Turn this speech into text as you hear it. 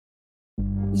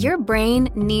Your brain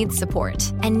needs support,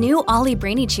 and new Ollie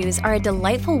Brainy Chews are a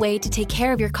delightful way to take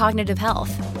care of your cognitive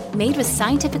health. Made with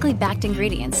scientifically backed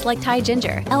ingredients like Thai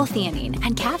ginger, L-theanine,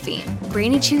 and caffeine,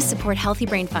 Brainy Chews support healthy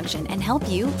brain function and help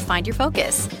you find your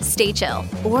focus, stay chill,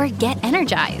 or get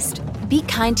energized. Be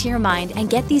kind to your mind and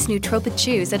get these nootropic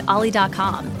chews at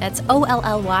ollie.com. That's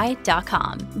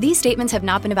OLLY.com. These statements have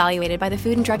not been evaluated by the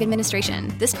Food and Drug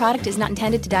Administration. This product is not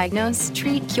intended to diagnose,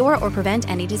 treat, cure, or prevent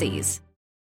any disease.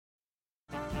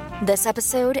 This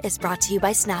episode is brought to you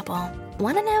by Snapple.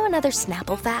 Want to know another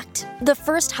Snapple fact? The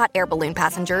first hot air balloon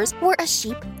passengers were a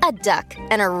sheep, a duck,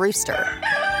 and a rooster.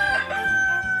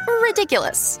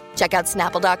 Ridiculous. Check out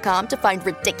Snapple.com to find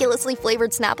ridiculously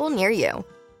flavored Snapple near you.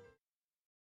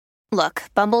 Look,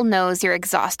 Bumble knows you're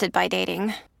exhausted by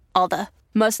dating. All the,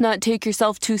 must not take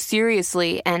yourself too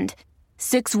seriously, and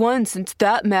 6'1" since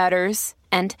that matters,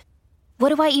 and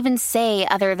what do I even say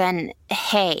other than,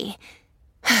 hey?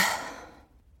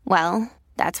 Well,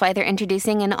 that's why they're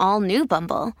introducing an all-new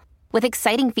Bumble, with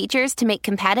exciting features to make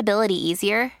compatibility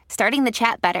easier, starting the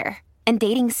chat better, and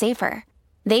dating safer.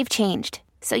 They've changed,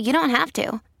 so you don't have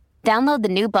to. Download the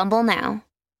new Bumble now.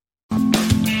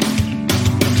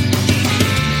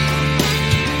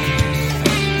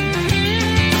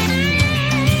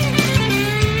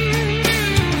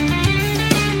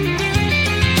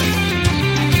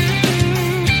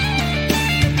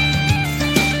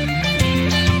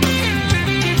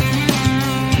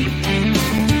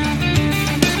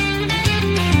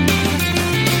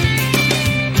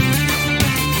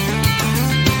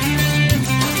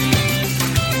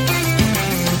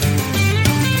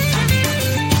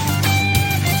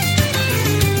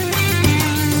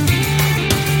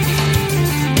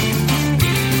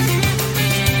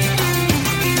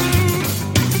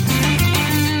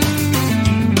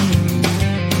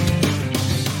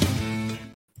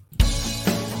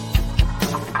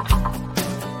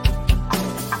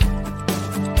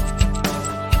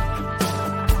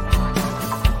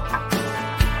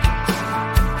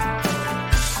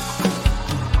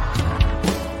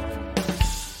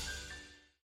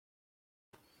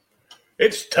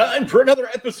 It's time for another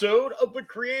episode of The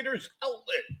Creator's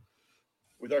Outlet.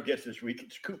 With our guest this week,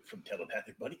 it's Coop from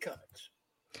Telepathic Buddy Comics.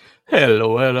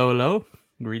 Hello, hello, hello.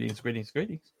 Greetings, greetings,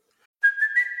 greetings.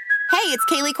 Hey, it's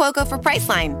Kaylee Cuoco for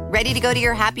Priceline. Ready to go to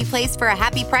your happy place for a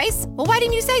happy price? Well, why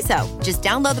didn't you say so? Just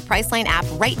download the Priceline app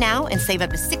right now and save up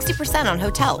to 60% on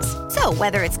hotels. So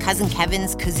whether it's Cousin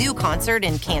Kevin's Kazoo Concert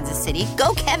in Kansas City,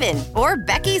 go Kevin, or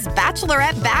Becky's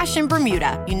Bachelorette Bash in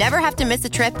Bermuda, you never have to miss a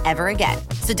trip ever again.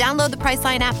 So download the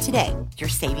Priceline app today. Your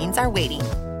savings are waiting.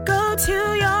 Go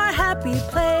to your happy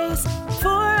place for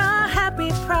a happy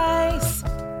price.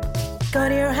 Go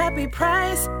to your happy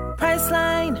price,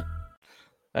 Priceline.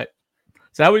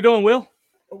 So how we doing, Will?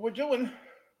 What we're doing?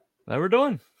 How we're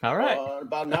doing? All right.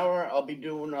 About an hour, I'll be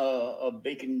doing a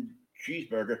bacon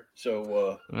cheeseburger.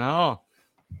 So, oh,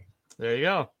 there you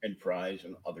go. And fries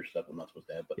and other stuff I'm not supposed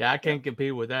to have. But yeah, I can't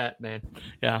compete with that, man.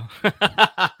 Yeah.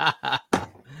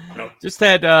 No. Just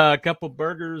had a couple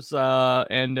burgers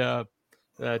and 2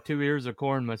 ears of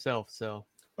corn myself. So.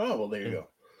 Oh well, there you go.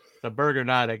 It's a burger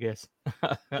night, I guess.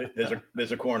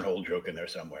 there's a cornhole joke in there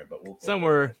somewhere, but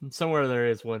somewhere there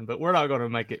is one, but we're not going to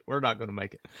make it. We're not going to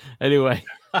make it anyway.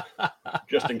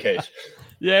 Just in case.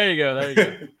 There you go. There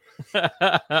you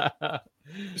go.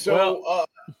 So,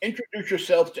 introduce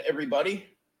yourself to everybody,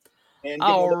 and give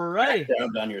a little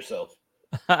background on yourself.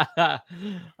 All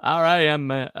right, I'm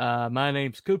my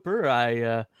name's Cooper.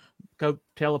 I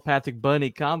Telepathic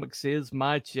Bunny Comics is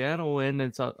my channel, and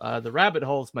it's the Rabbit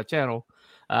Hole is my channel.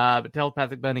 But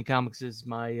Telepathic Bunny Comics is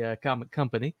my comic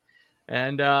company.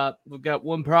 And we've got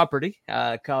one property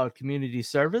called Community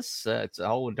Service. It's a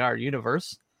whole entire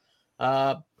universe.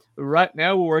 Right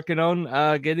now, we're working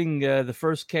on getting the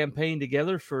first campaign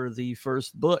together for the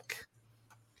first book.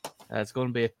 It's going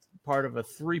to be a part of a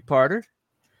 3-parter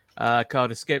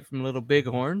called Escape from Little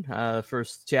Bighorn. The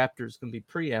first chapter is going to be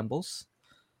preambles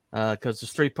because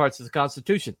there's 3 parts of the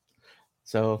Constitution.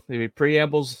 So there'll be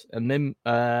preambles and then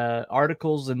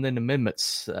articles and then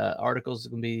amendments. Articles are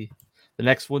going to be the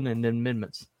next one and then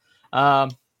amendments.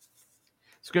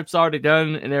 Script's already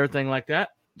done and everything like that.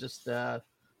 Just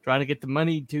trying to get the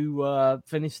money to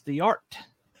finish the art.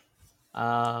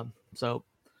 So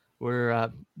we're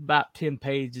about 10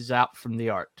 pages out from the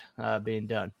art being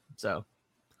done. So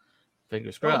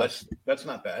fingers crossed. Oh, that's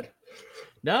not bad.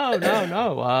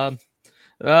 No.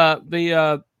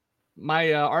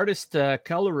 My artist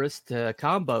colorist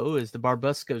combo is the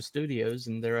Barbusco Studios,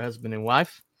 and they're a husband and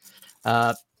wife.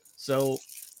 So,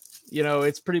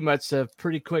 it's pretty much a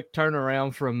pretty quick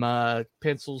turnaround from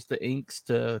pencils to inks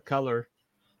to color.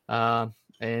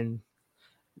 And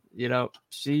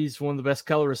she's one of the best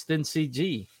colorists in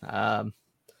CG.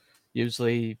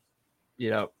 Usually,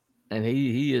 and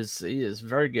he is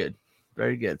very good,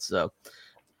 very good. So,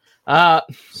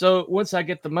 so once I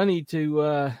get the money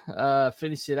to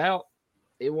finish it out,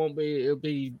 it'll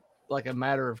be like a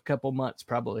matter of a couple months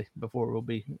probably before we'll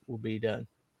be done.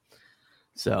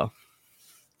 So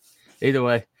either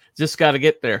way, just got to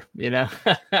get there, So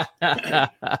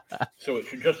it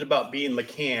should just about be in the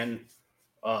can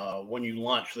when you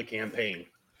launch the campaign.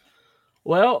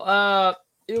 Well,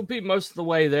 it'll be most of the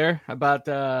way there, about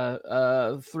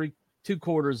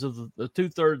 2/4 of the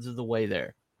 2/3 of the way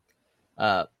there.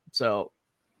 So,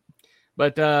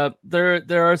 but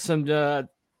there are some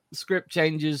script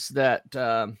changes that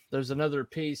there's another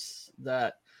piece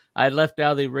that I left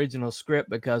out of the original script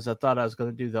because I thought I was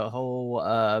going to do the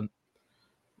whole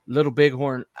Little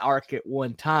Bighorn arc at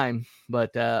one time,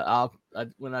 but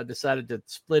when I decided to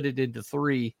split it into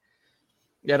 3,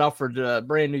 that offered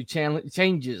brand new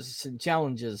changes and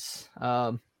challenges.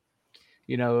 Of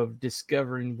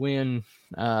discovering when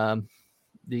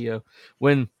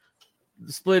when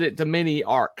split it to many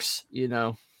arcs,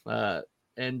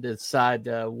 and decide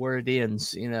where it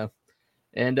ends,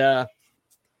 and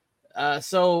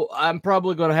so I'm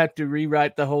probably going to have to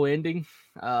rewrite the whole ending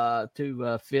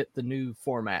to fit the new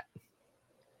format.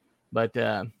 But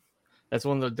that's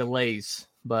one of the delays.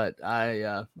 But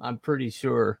I'm pretty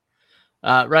sure.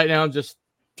 Right now, I'm just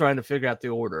trying to figure out the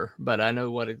order, but I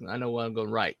know what I'm going to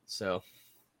write. So,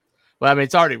 well, I mean,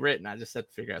 it's already written. I just have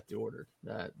to figure out the order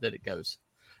that it goes.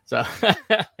 So,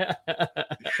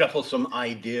 shuffle some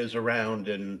ideas around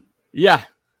and yeah,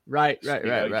 right.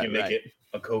 Make it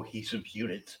a cohesive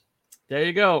unit. There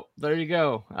you go.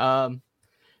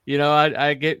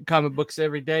 I get comic books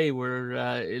every day where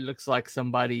it looks like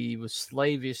somebody was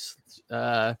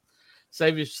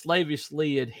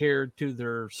slavishly adhered to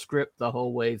their script the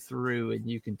whole way through, and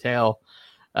you can tell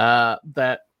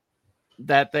that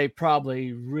they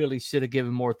probably really should have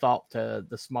given more thought to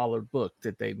the smaller book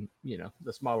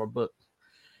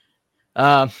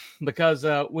because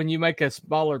when you make a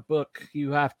smaller book, you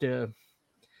have to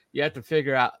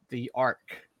figure out the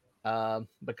arc,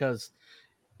 because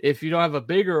if you don't have a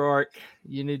bigger arc,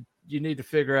 you need to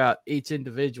figure out each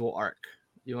individual arc.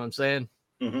 You know what I'm saying?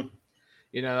 Mm-hmm.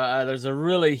 There's a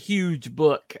really huge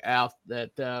book out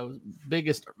that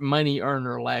biggest money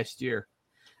earner last year,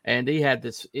 and he had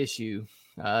this issue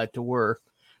to where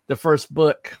the first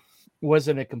book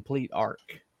wasn't a complete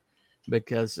arc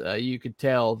because you could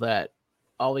tell that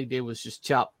all he did was just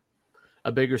chop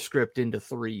a bigger script into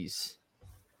 3s,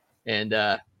 and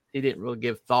he didn't really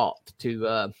give thought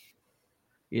to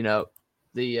you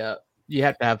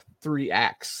have to have 3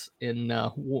 acts in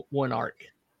one arc.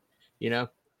 You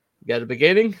got the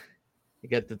beginning, you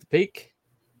got the peak,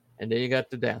 and then you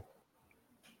got the down.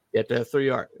 You have to have 3,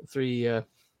 and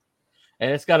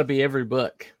it's got to be every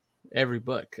book. You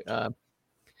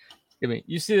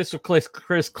see this with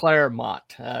Chris Claremont.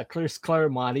 Chris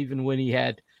Claremont, even when he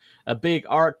had a big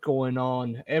arc going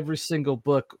on, every single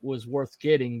book was worth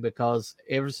getting because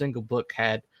every single book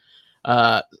had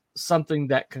something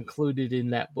that concluded in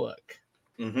that book.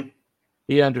 Mm-hmm.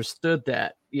 He understood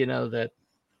that,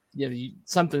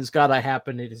 something's got to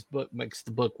happen in his book makes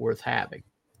the book worth having.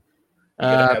 You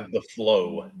gotta have the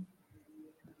flow.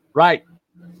 Right.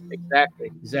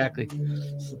 Exactly.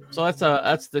 So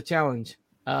that's the challenge.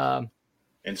 And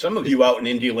some of you out in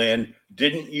Indie land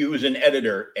didn't use an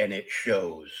editor, and it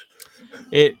shows.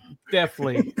 It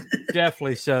definitely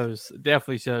shows.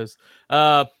 Definitely shows.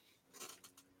 Let's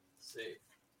see.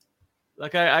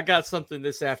 Like I got something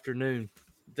this afternoon.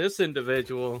 This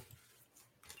individual.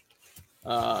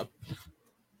 Hold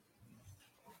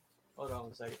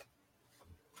on a second.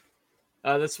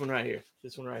 This one right here.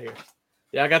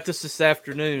 Yeah, I got this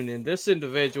afternoon, and this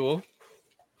individual,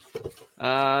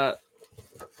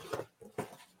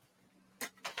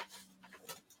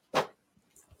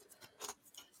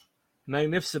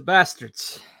 Magnificent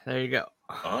Bastards. There you go.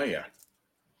 Oh yeah,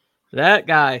 that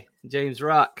guy, James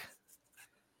Rock.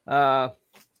 I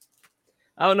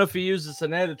don't know if he uses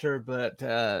an editor, but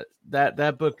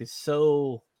that book is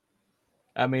so.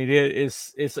 I mean,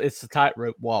 it's a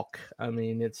tightrope walk. I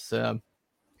mean, it's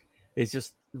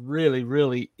just really,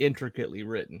 really intricately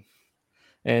written,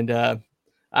 and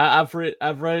I've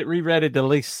reread it at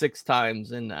least 6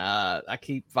 times, and I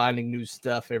keep finding new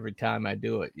stuff every time I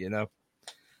do it.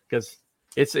 Because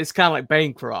it's kind of like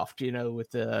Bancroft,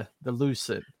 with the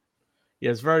Lucid.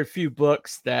 There's very few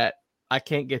books that I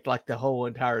can't get like the whole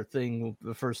entire thing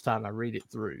the first time I read it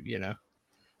through.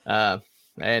 And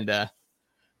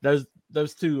those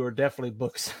 2 are definitely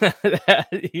books that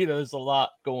there's a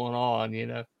lot going on.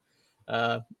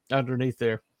 underneath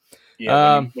there.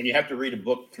 Yeah, when you have to read a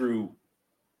book through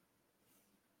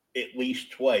at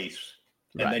least twice,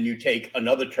 and Right. then you take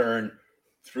another turn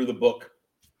through the book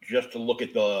just to look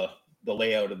at the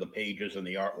layout of the pages and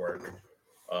the artwork,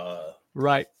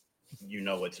 Right.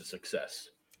 It's a success.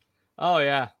 Oh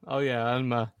yeah.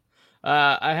 I'm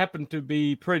I happen to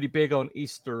be pretty big on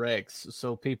Easter eggs,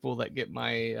 so people that get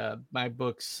my my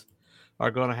books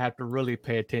are going to have to really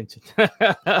pay attention.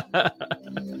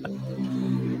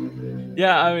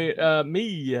 Yeah, I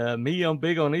mean, me, I'm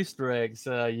big on Easter eggs.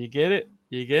 You get it?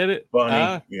 You get it?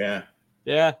 Funny, yeah.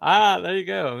 Yeah. There you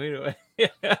go. Anyway.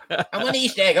 I'm on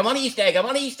Easter egg. I'm on Easter egg. I'm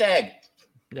on Easter egg.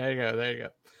 There you go.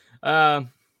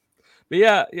 But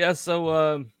yeah.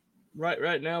 So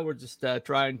right now we're just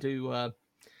trying to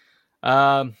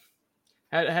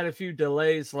had a few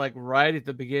delays, like right at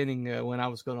the beginning when I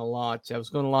was going to launch. I was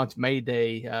going to launch May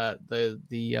Day,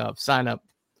 the sign up,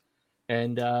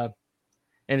 and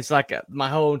it's like my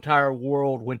whole entire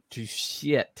world went to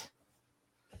shit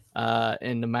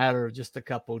in the matter of just a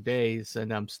couple of days,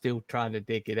 and I'm still trying to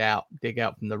dig out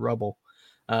from the rubble.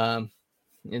 And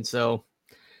so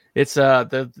it's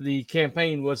the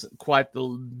campaign wasn't quite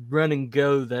the run and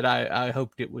go that I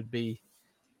hoped it would be.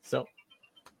 So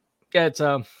yeah,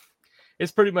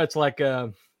 it's pretty much like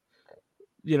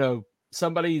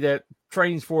somebody that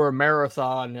trains for a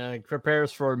marathon,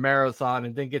 prepares for a marathon,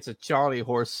 and then gets a Charlie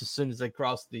horse as soon as they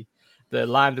cross the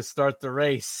line to start the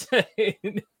race.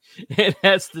 and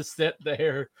has to sit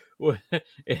there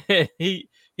and heat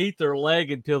their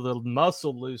leg until the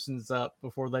muscle loosens up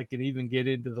before they can even get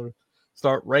into the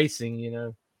start racing. Yeah,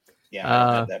 I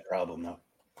don't have that problem though.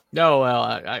 No, well,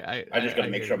 I just got to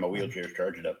make sure my wheelchair's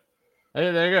charged up.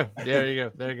 There you go. There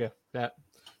you go.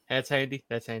 That's handy.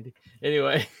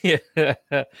 Anyway,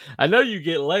 I know you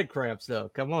get leg cramps though.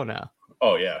 Come on now.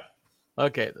 Oh yeah.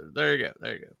 Okay, there you go.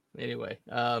 Anyway,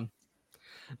 but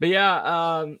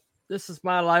yeah, this is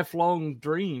my lifelong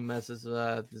dream. This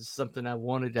is something I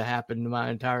wanted to happen my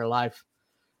entire life,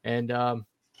 and I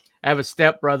have a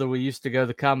stepbrother. We used to go to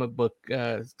the comic book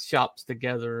shops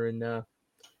together, and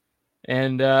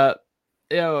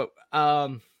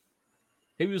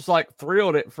he was like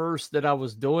thrilled at first that I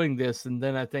was doing this, and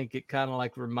then I think it kind of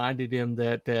like reminded him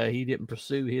that he didn't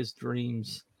pursue his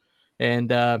dreams,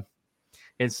 and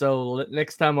so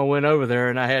next time I went over there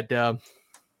and I had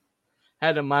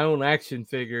my own action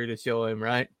figure to show him,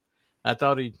 right? I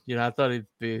thought he'd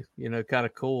be kind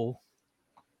of cool,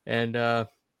 and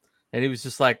he was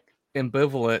just like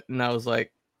ambivalent, and I was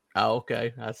like, oh,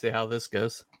 okay, I see how this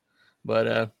goes,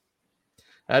 but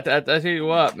I tell you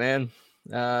what, man.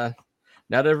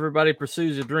 Not everybody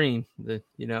pursues a dream, but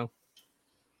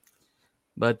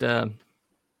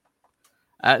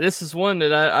this is one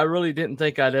that I really didn't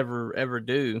think I'd ever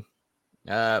do.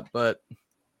 But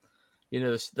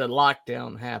the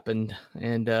lockdown happened,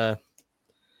 and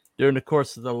during the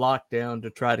course of the lockdown, to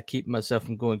try to keep myself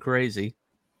from going crazy,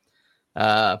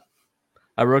 I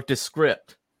wrote this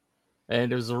script,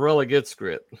 and it was a really good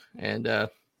script, and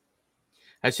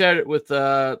I shared it with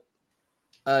an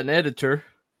editor.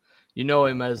 You know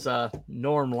him as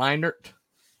Norm Leinert.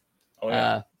 Oh,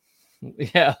 yeah.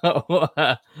 Yeah.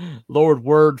 Lord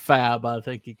Wordfab, I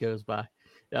think he goes by.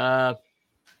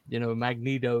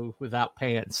 Magneto without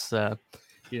pants. I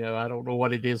don't know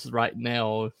what it is right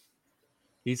now.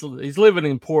 He's living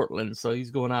in Portland, so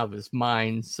he's going out of his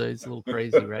mind. So he's a little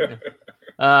crazy right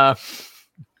now.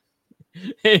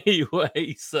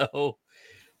 Anyway,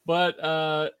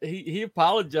 but he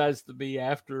apologized to me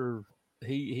after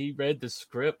he read the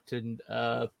script, and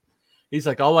he's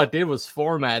like, all I did was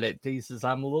format it. He says,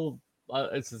 I'm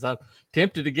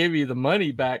tempted to give you the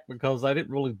money back because I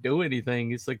didn't really do anything.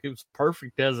 He's like, it was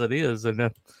perfect as it is. And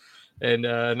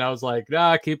I was like,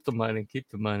 nah, keep the money,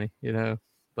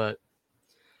 but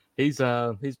he's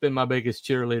been my biggest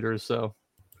cheerleader. So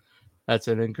that's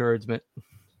an encouragement.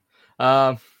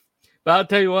 But I'll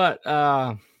tell you what,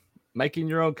 making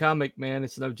your own comic, man,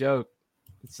 it's no joke.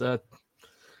 It's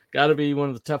got to be one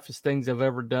of the toughest things I've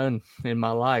ever done in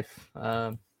my life.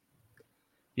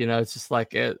 It's just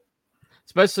like it,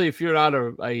 especially if you're not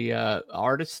a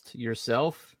artist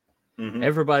yourself. Mm-hmm.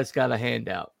 Everybody's got a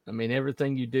handout. I mean,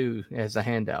 everything you do has a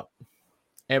handout.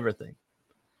 Everything.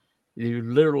 You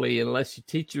literally, unless you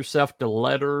teach yourself to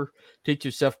letter, teach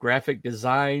yourself graphic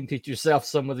design, teach yourself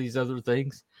some of these other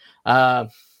things,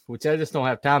 which I just don't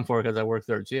have time for because I work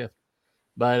third shift.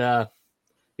 But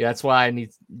yeah, that's why I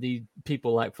need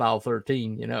people like File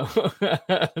 13,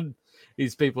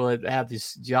 these people that have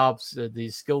these jobs,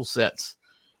 these skill sets.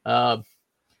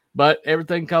 But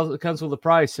everything comes with a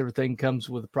price. Everything comes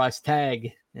with a price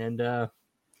tag. And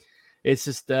it's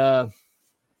just,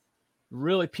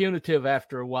 really punitive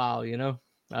after a while, you know.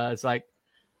 It's like,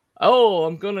 oh,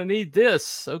 I'm gonna need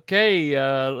this. Okay,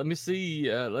 let me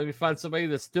see. Let me find somebody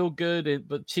that's still good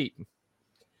but cheap.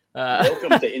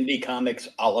 Welcome to Indie Comics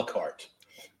a la carte.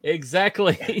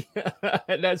 Exactly.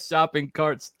 That shopping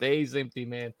cart stays empty,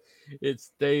 man. It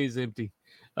stays empty.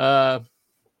 But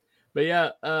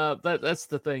yeah, that's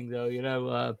the thing, though. You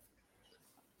know,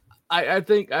 I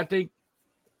think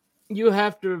you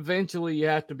have to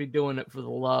be doing it for the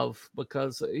love,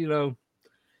 because you know,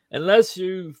 unless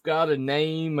you've got a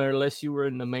name, or unless you were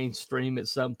in the mainstream at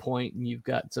some point and you've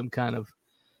got some kind of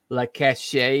like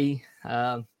cachet,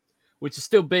 which is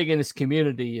still big in this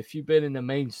community. If you've been in the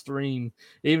mainstream,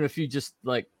 even if you just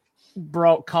like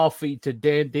brought coffee to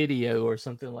Dan Didio or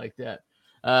something like that,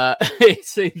 it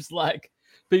seems like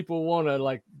people want to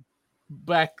like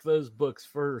back those books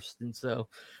first. And so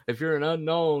if you're an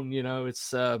unknown, you know,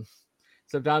 it's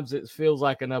sometimes it feels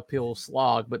like an uphill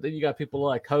slog. But then you got people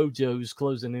like Hojo's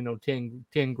closing in on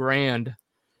 10 grand,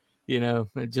 you know,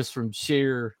 just from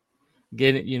sheer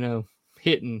getting, you know,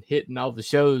 hitting all the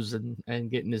shows and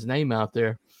getting his name out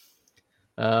there.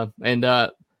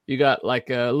 And you got like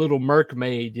a Little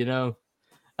Mermaid, you know,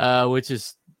 which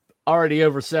is already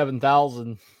over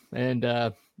 7,000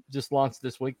 and just launched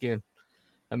this weekend.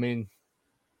 I mean,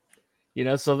 you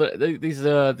know, so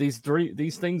these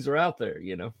things are out there,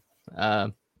 you know.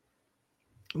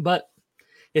 But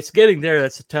it's getting there.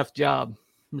 That's a tough job.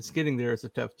 It's getting there. It's a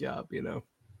tough job, you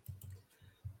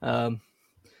know.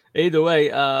 Either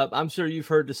way, I'm sure you've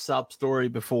heard the sob story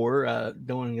before,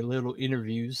 doing a little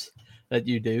interviews that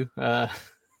you do.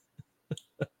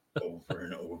 Over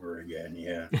and over again,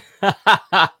 yeah.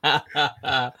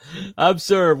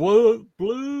 Observe what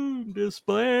bloom,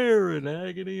 despair, and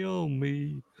agony on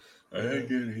me.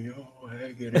 Agony, oh,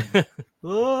 agony.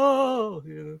 Oh,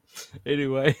 you know.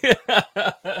 Anyway.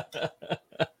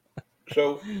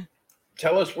 So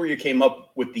tell us where you came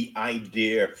up with the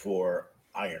idea for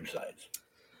Ironsides.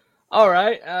 All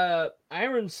right.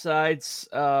 Ironsides.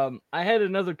 I had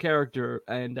another character,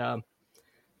 and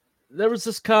there was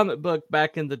this comic book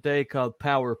back in the day called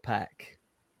Power Pack.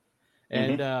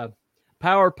 And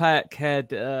Power Pack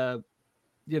had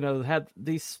you know, had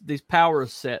these power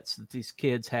sets that these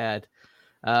kids had.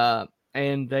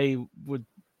 And they were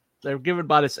given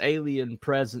by this alien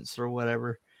presence or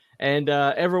whatever. And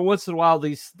every once in a while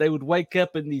they would wake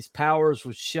up and these powers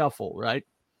would shuffle, right?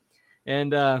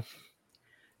 And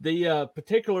the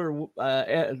particular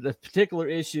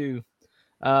issue,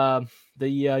 the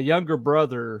younger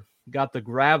brother got the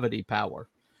gravity power,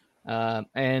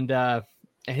 and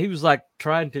he was like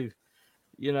trying to,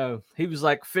 you know, he was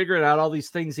like figuring out all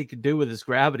these things he could do with his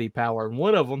gravity power. And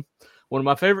one of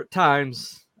my favorite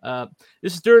times,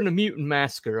 this is during the Mutant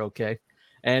Massacre, okay,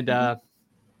 and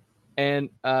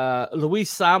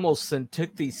Louise Simonson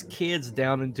took these kids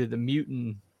down into the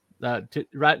mutant,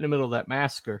 right in the middle of that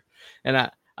massacre,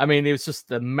 and I mean, it was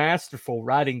just a masterful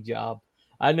writing job.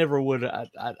 I never would.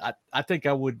 I think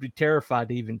I would be terrified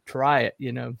to even try it,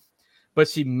 you know. But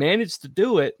she managed to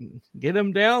do it, and get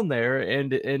them down there,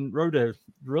 and wrote a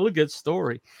really good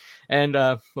story. And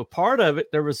a part of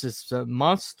it, there was this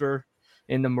monster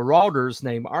in the Marauders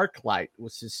named Arclight,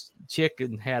 which this chick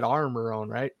and had armor on,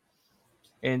 right?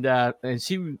 And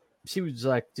she was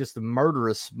like just a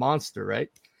murderous monster, right?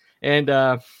 And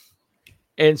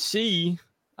she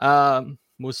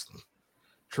was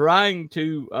trying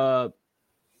to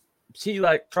she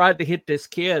like tried to hit this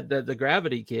kid, the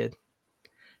gravity kid,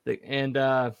 and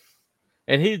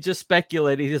he just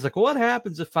speculated. He's like, what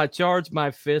happens if I charge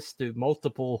my fist to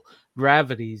multiple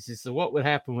gravities? He said, what would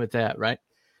happen with that, right?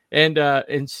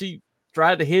 And she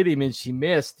tried to hit him and she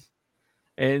missed,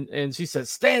 and she said,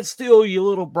 stand still, you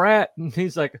little brat. And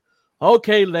he's like,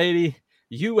 okay, lady,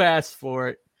 you asked for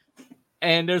it.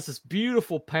 And there's this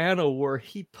beautiful panel where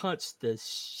he punched the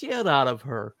shit out of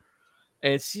her.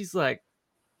 And she's like,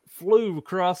 flew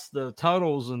across the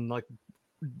tunnels and like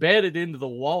bedded into the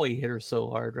wall. He hit her so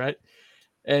hard, right?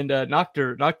 And knocked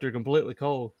her completely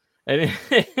cold. And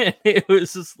it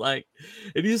was just like,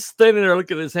 and he's standing there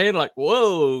looking at his hand like,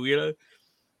 whoa, you know.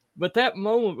 But that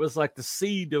moment was like the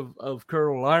seed of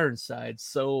Colonel Ironsides.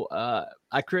 So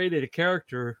I created a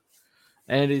character,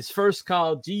 and he's first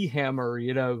called G Hammer,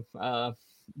 you know,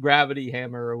 gravity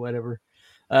hammer or whatever.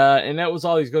 And that was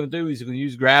all he's going to do. He's going to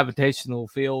use gravitational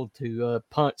field to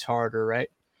punch harder, right?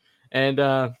 And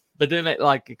but then it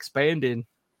like expanded,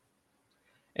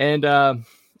 and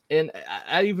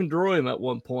I even drew him at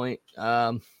one point.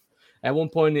 At one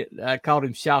point, I called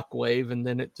him Shockwave, and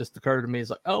then it just occurred to me, it's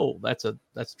like, oh, that's a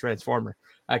transformer.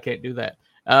 I can't do that.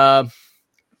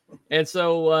 And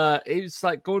so he was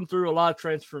like going through a lot of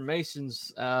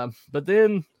transformations. But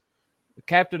then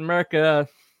Captain America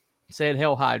said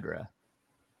Hell Hydra.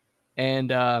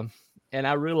 And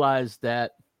I realized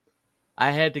that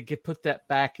I had to put that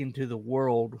back into the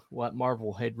world, what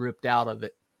Marvel had ripped out of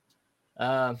it.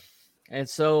 And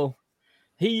so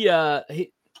I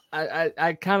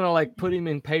kind of like put him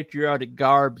in patriotic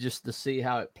garb just to see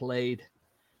how it played.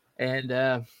 And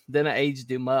then I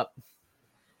aged him up.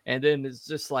 And then it's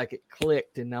just like it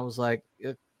clicked, and I was like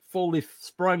fully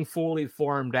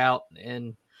formed out,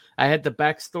 and I had the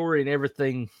backstory and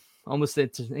everything almost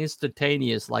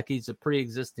instantaneous, like he's a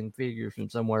pre-existing figure from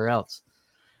somewhere else.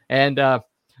 And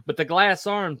but the glass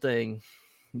arm thing,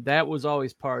 that was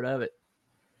always part of it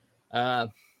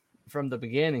from the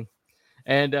beginning,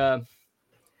 and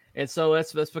so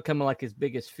that's becoming like his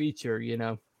biggest feature, you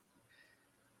know.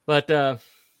 But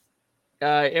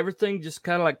everything just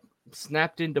kind of like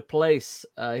snapped into place.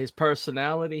 His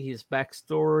personality, his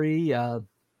backstory,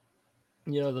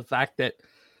 you know, the fact that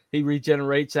he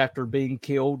regenerates after being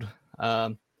killed,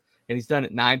 and he's done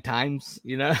it 9 times,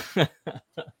 you know.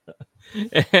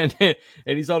 and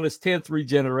he's on his 10th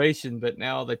regeneration, but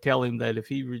now they tell him that if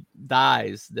he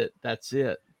dies, that's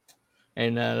it.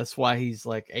 And that's why he's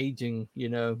like aging, you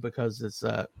know, because it's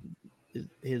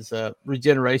his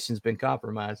regeneration's been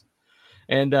compromised.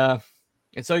 And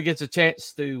so he gets a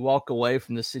chance to walk away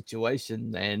from the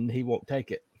situation, and he won't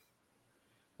take it.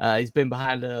 He's been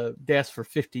behind a desk for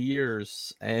 50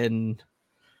 years and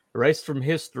erased from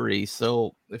history.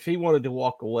 So if he wanted to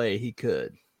walk away, he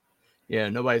could. Yeah,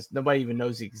 nobody even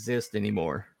knows he exists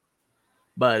anymore.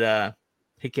 But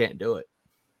he can't do it.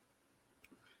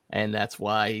 And that's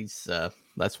why he's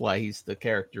the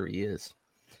character he is.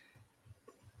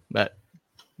 But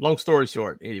long story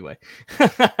short, anyway.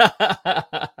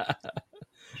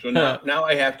 So now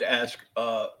I have to ask,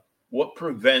 what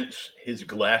prevents his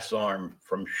glass arm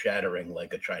from shattering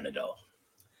like a China doll?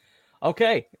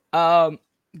 Okay,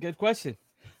 good question.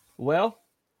 Well,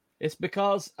 it's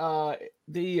because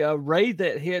the ray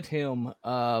that hit him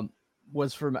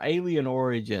was from alien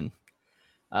origin.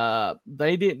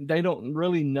 They don't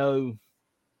really know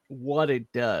what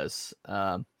it does,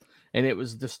 and it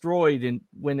was destroyed. And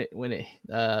when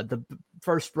the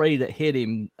first ray that hit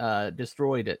him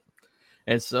destroyed it.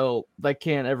 And so they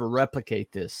can't ever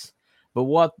replicate this. But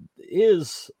what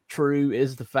is true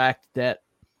is the fact that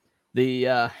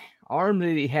the arm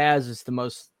that he has is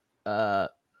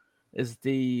is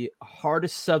the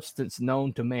hardest substance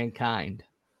known to mankind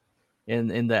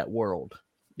in that world.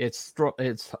 It's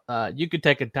you could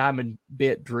take a diamond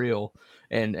bit drill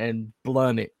and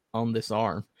blunt it on this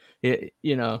arm. You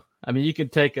know, I mean, you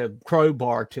could take a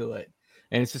crowbar to it,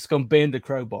 and it's just going to bend the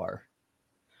crowbar.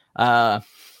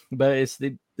 But it's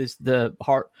the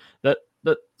heart that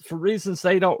for reasons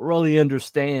they don't really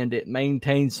understand, it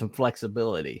maintains some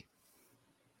flexibility.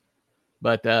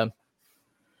 But and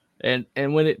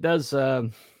when it does,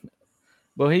 well,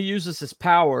 he uses his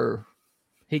power,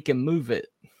 he can move it,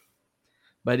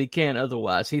 but he can't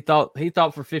otherwise. He thought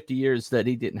for 50 years that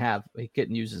he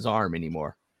couldn't use his arm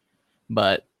anymore.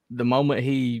 But the moment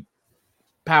he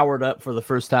powered up for the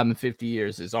first time in 50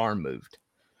 years, his arm moved.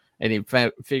 And he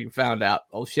found out,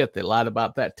 oh shit, they lied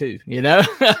about that too, you know.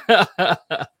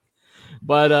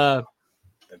 But the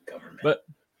government. But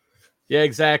yeah,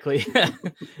 exactly.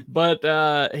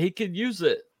 But he could use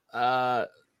it. I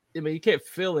mean, you can't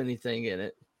feel anything in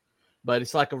it, but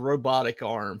it's like a robotic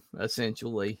arm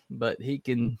essentially. But he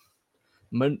can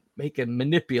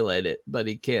manipulate it, but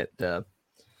he can't.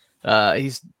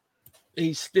 He's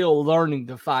still learning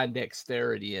to find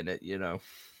dexterity in it, you know.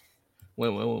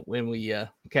 When we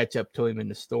catch up to him in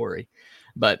the story,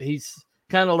 but he's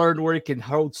kind of learned where he can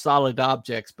hold solid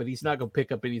objects, but he's not going to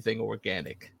pick up anything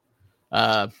organic.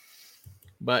 But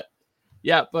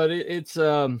yeah, but they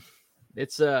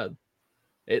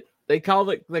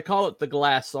call it the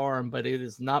glass arm, but it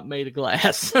is not made of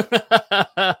glass.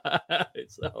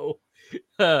 So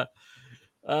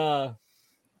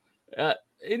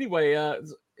anyway,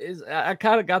 I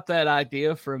kind of got that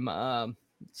idea from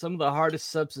some of the hardest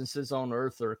substances on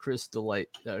Earth are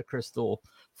crystal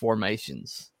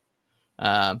formations.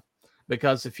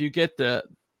 Because if you get the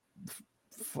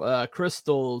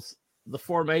crystals, the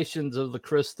formations of the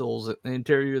crystals, the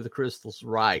interior of the crystals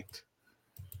right,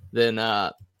 then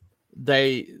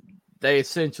they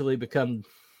essentially become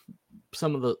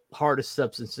some of the hardest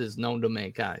substances known to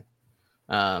mankind.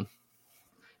 You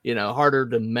know, harder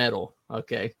than metal.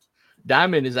 Okay.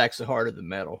 Diamond is actually harder than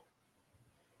metal.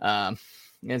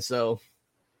 And so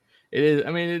it is.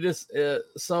 I mean, it is.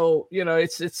 So you know,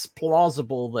 it's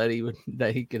plausible that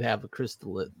he could have a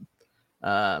crystal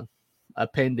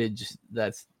appendage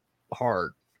that's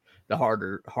harder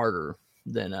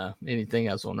than anything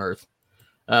else on Earth.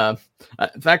 In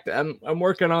fact, I'm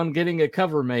working on getting a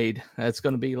cover made. It's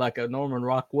going to be like a Norman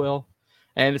Rockwell,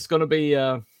 and it's going to be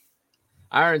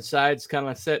Ironsides kind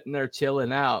of sitting there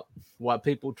chilling out while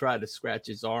people try to scratch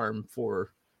his arm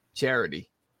for charity.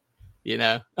 You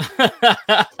know.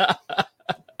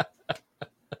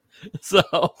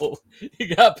 So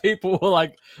you got people with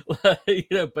like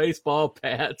baseball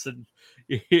bats and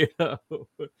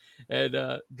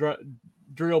and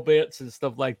drill bits and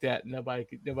stuff like that.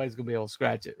 Nobody's gonna be able to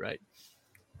scratch it, right?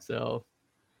 So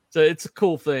it's a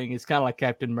cool thing. It's kind of like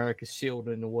Captain America's shield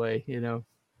in a way, you know.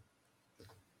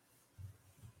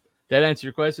 That answer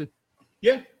your question?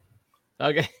 Yeah.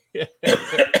 Okay.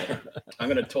 I'm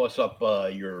gonna toss up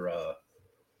your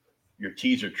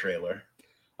teaser trailer.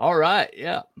 All right,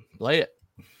 yeah, play it.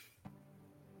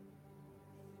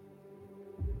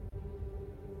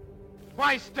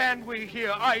 Why stand we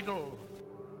here idle?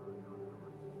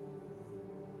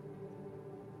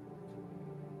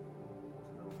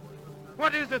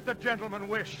 What is it the gentlemen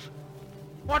wish?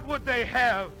 What would they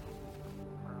have?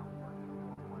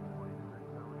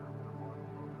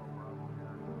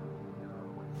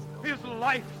 Is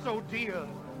life so dear,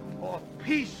 or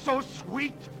peace so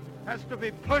sweet, as to be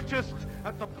purchased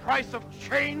at the price of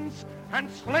chains and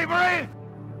slavery?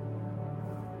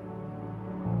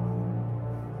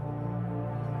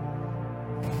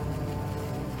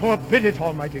 Forbid it,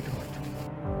 Almighty God.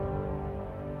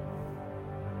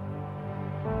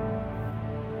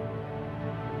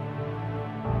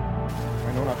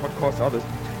 I know not what course others may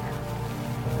take,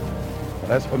 but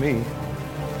as for me,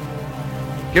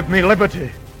 give me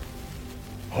liberty,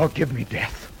 or give me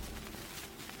death.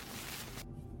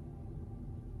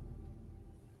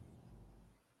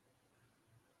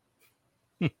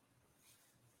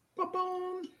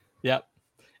 Yep.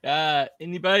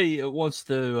 Anybody that wants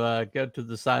to go to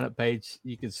the sign up page,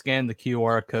 you can scan the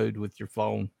QR code with your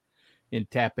phone and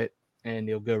tap it, and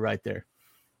it'll go right there.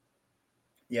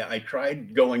 Yeah, I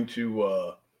tried going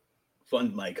to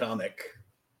fund my comic,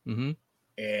 Mm-hmm.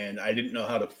 and I didn't know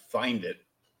how to find it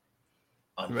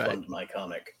on Right. Fund My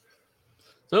Comic.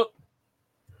 So,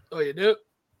 all you do,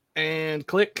 and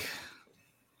click,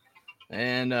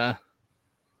 and so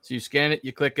you scan it,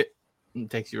 you click it, and it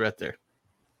takes you right there.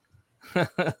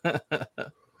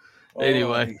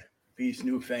 Anyway, these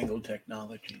newfangled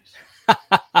technologies.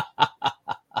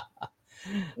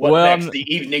 Well, next? The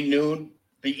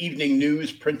evening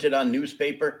news printed on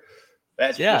newspaper.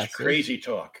 That's just crazy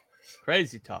talk.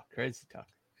 Crazy talk.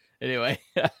 Anyway,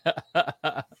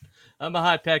 I'm a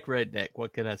high tech redneck.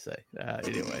 What can I say?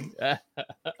 Anyway,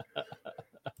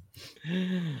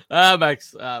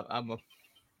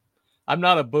 I'm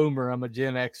not a boomer. I'm a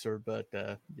Gen Xer, but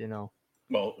you know.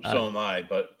 Well, so am I,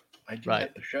 but I do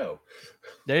have the show.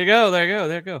 There you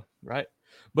go. Right.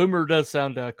 Boomer does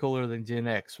sound cooler than Gen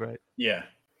X, right? Yeah.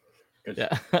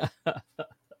 Yeah. Gen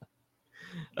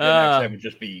X, I would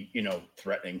just be,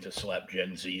 threatening to slap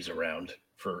Gen Zs around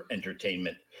for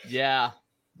entertainment. Yeah.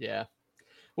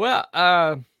 Well,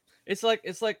 it's like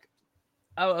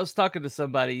I was talking to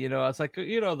somebody, I was like,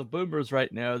 the boomers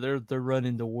right now, they're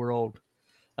running the world.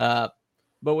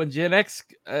 But when Gen X,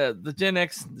 the Gen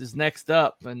X is next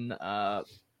up, and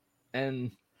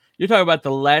you're talking about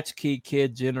the latchkey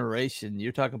kid generation.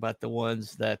 You're talking about the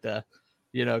ones that,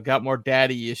 got more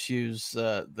daddy issues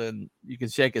than you can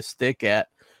shake a stick at,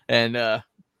 and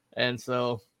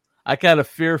so I kind of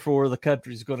fear for where the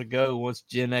country's going to go once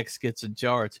Gen X gets in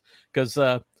charge, because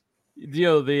the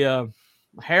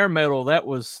hair metal that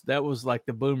was like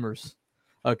the boomers,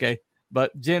 okay,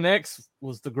 but Gen X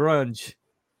was the grunge.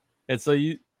 And so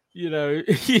you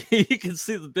can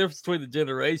see the difference between the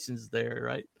generations there,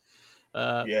 right?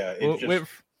 It's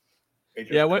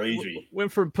crazy.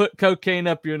 Went from put cocaine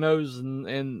up your nose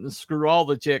and screw all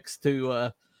the chicks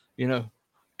to,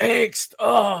 angst.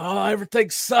 Oh, everything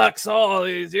sucks. Oh,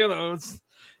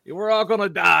 we're all gonna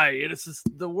die. It's just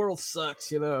the world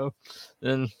sucks,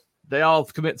 and they all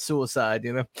commit suicide.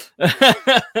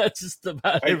 That's just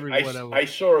about everyone. I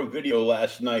saw a video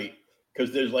last night.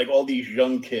 Because there's like all these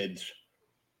young kids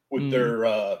with their,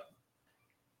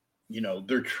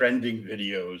 their trending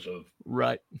videos of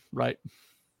right.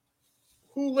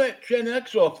 Who let Gen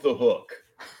X off the hook?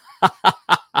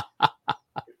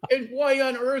 And why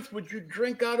on earth would you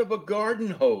drink out of a garden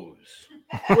hose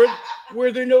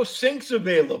where there are no sinks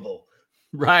available?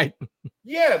 Right.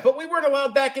 Yeah, but we weren't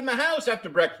allowed back in the house after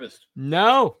breakfast.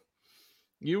 No,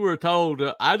 you were told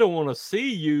I don't want to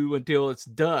see you until it's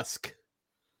dusk.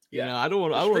 Yeah, I don't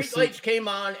want. The street lights came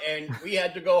on, and we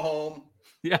had to go home.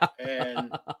 Yeah.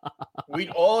 And we'd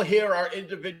all hear our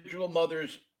individual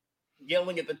mothers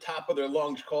yelling at the top of their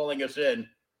lungs, calling us in.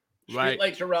 Street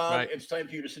lights are on. Right. It's time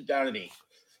for you to sit down and eat.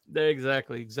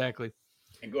 Exactly.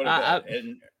 And go to bed.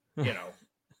 And,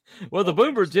 well, the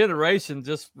boomer generation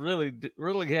just really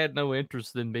had no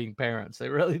interest in being parents. They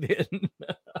really didn't.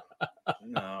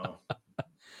 No.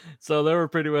 So they were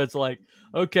pretty much like,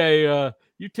 okay,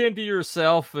 you tend to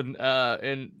yourself, and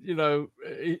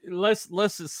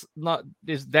less it's not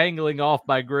just dangling off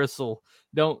by gristle.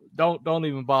 Don't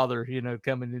even bother,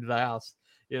 coming into the house,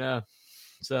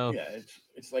 So yeah,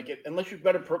 it's like unless you've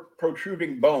got a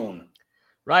protruding bone,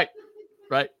 right.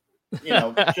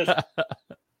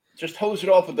 Just hose it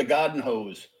off with the garden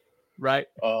hose, right.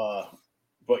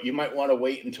 But you might want to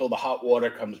wait until the hot water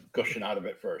comes gushing out of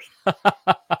it first.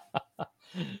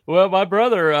 Well, my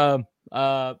brother,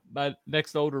 my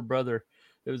next older brother,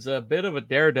 it was a bit of a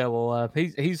daredevil.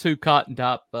 He's who Cotton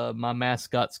Top, my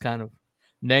mascot's kind of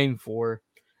named for,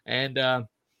 and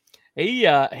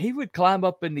he would climb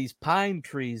up in these pine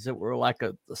trees that were like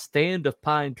a stand of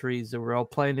pine trees that were all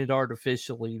planted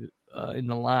artificially in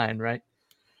the line, right?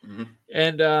 Mm-hmm.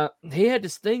 And he had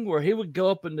this thing where he would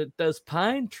go up in those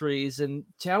pine trees and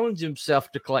challenge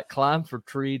himself to climb from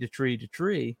tree to tree to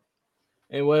tree.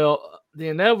 And well, the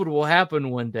inevitable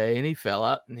happened one day, and he fell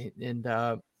out. And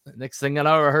next thing I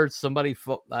know, I heard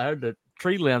the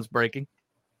tree limbs breaking.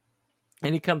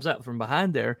 And he comes out from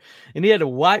behind there, and he had a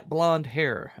white blonde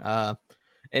hair.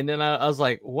 And then I was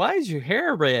like, "Why is your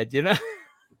hair red?"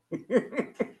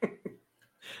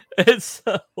 And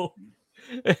so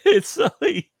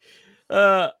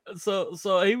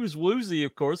he was woozy,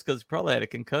 of course, because he probably had a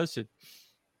concussion.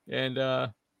 And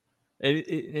I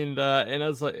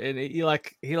was like, and he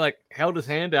held his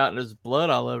hand out, and there's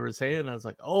blood all over his hand. And I was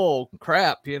like, "Oh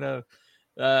crap!"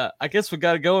 I guess we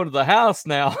got to go into the house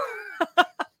now.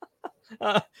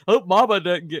 Hope Mama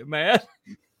doesn't get mad.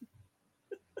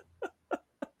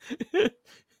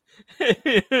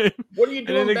 What are you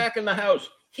doing back in the house?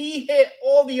 He hit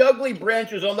all the ugly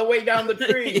branches on the way down the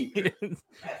tree.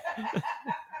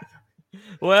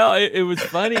 Well, it was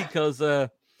funny because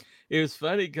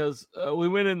we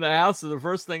went in the house, and the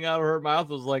first thing out of her mouth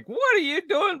was like, "What are you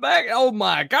doing back? Oh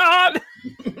my God!"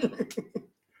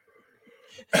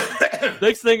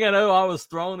 Next thing I know, I was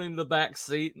thrown in the back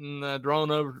seat and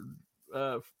drawn over.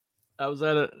 I was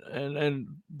at it and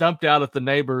dumped out at the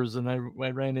neighbors, and I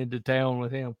ran into town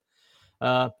with him.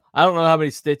 I don't know how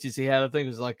many stitches he had. I think it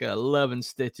was like 11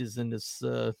 stitches in this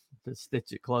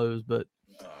stitch it closed, but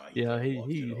he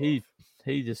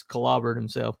just clobbered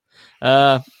himself.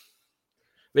 But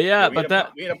we had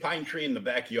a pine tree in the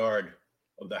backyard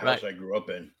of the house I grew up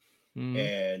in,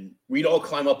 and we'd all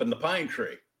climb up in the pine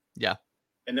tree. Yeah,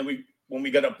 and then when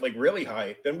we got up like really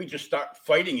high, then we just start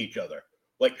fighting each other,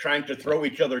 like trying to throw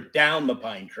each other down the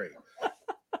pine tree.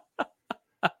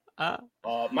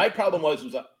 My problem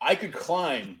was I could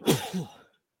climb.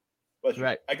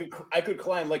 Right. I could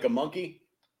climb like a monkey,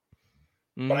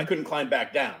 but I couldn't climb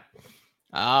back down.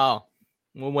 Oh,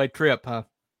 one-way trip, huh?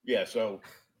 Yeah. So,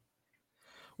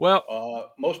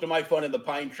 well, most of my fun in the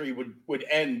pine tree would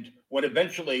end when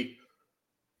eventually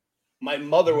my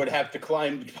mother would have to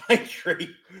climb the pine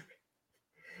tree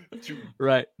to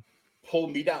pull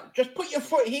me down. Just put your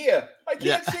foot here. I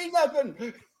can't see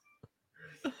nothing.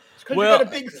 Because you got a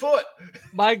big foot.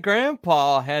 My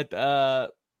grandpa had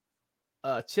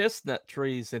chestnut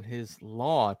trees in his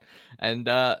lawn, and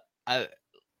I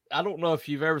don't know if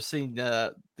you've ever seen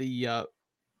the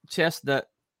chestnut.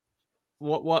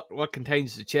 What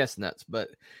contains the chestnuts, but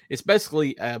it's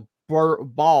basically a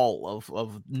ball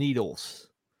of needles.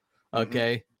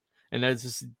 Okay, and there's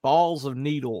just balls of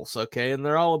needles. Okay, and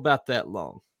they're all about that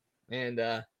long,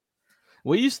 and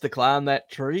we used to climb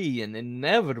that tree, and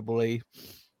inevitably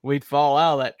we'd fall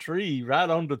out of that tree right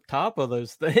on the top of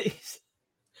those things.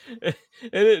 And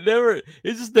it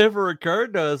just never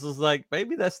occurred to us. It was like,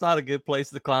 maybe that's not a good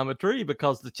place to climb a tree,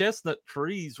 because the chestnut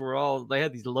trees they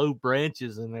had these low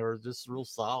branches and they were just real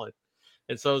solid.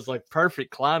 And so it's like perfect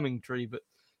climbing tree. But,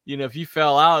 if you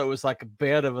fell out, it was like a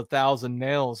bed of 1,000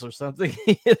 nails or something.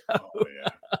 Oh, yeah.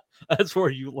 That's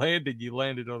where you landed. You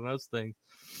landed on those things.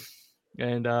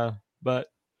 And,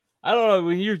 but I don't know,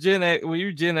 when you're Gen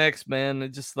X, man,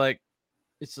 it's just like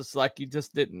you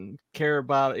just didn't care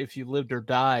about if you lived or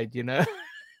died, No,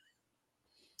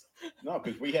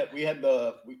 because we had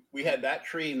that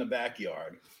tree in the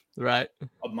backyard, right,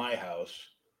 of my house.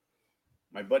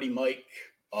 My buddy Mike,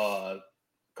 a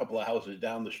couple of houses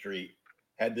down the street,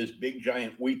 had this big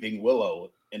giant weeping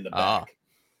willow in the back,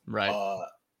 right,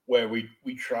 where we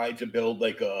tried to build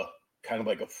like a kind of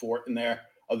like a fort in there.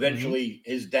 Eventually,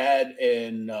 his dad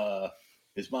and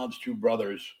his mom's two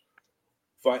brothers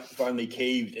finally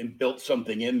caved and built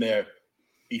something in there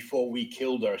before we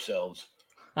killed ourselves.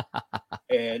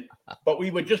 But we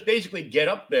would just basically get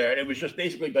up there, and it was just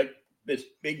basically like this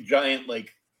big giant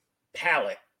like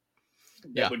pallet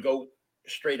that would go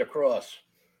straight across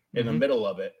in the middle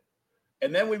of it.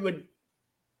 And then we would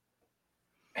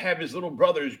have his little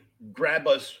brothers grab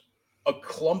us a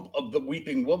clump of the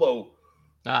weeping willow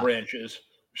branches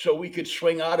so we could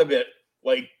swing out of it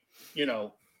like,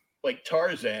 like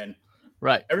Tarzan.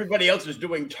 Right. Everybody else is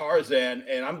doing Tarzan,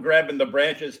 and I'm grabbing the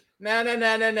branches. Na na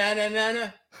na na na na na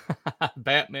na.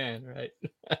 Batman, right?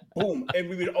 Boom. And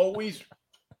we would always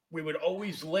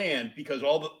land because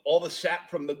all the sap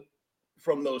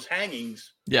from those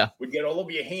hangings would get all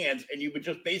over your hands, and you would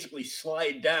just basically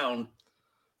slide down.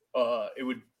 It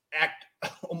would act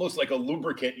almost like a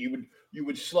lubricant. You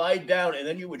would slide down, and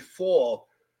then you would fall.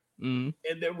 And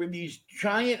there were these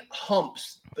giant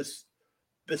humps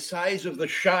the size of the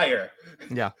Shire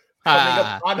coming up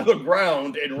out of the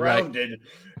ground and rounded,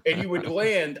 and you would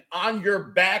land on your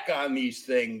back on these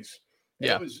things.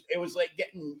 Yeah. It was like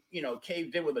getting,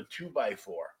 caved in with a 2x4.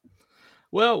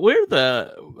 Well, we're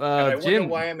the I wonder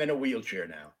why I'm in a wheelchair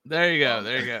now. There you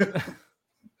go.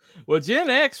 Well, Gen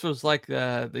X was like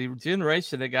the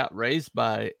generation that got raised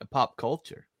by pop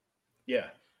culture.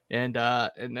 Yeah. And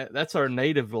that's our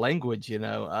native language,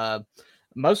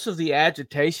 most of the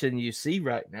agitation you see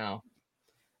right now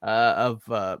of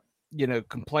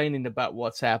complaining about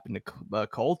what's happened to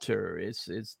culture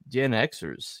is Gen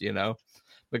Xers,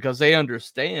 because they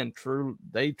understand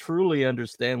they truly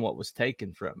understand what was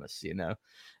taken from us,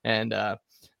 and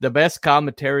the best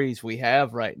commentaries we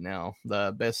have right now,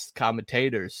 the best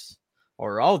commentators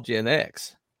are all Gen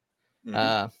X.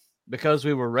 Because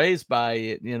we were raised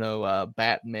by,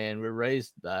 Batman. We were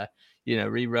raised by,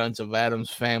 reruns of Addams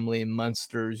Family and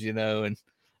Munsters, and,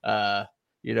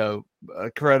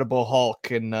 Incredible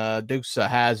Hulk and Dukes of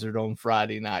Hazzard on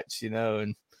Friday nights,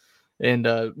 and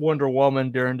Wonder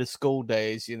Woman during the school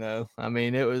days, I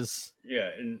mean, it was,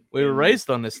 we were raised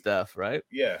on this stuff, right?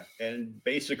 Yeah. And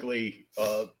basically,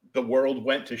 the world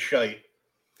went to shite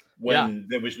when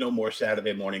there was no more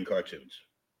Saturday morning cartoons.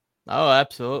 Oh,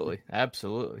 absolutely.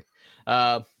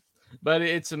 But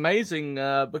it's amazing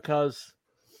because,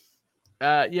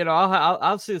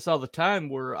 I'll see this all the time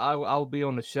where I'll be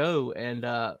on the show and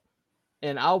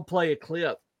I'll play a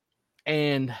clip,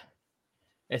 and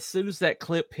as soon as that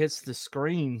clip hits the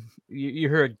screen, you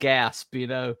hear a gasp,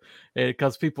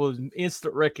 because people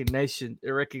instant recognition,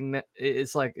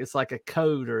 it's like a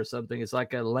code or something. It's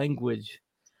like a language,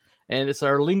 and it's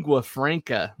our lingua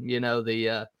franca,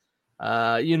 the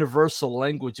universal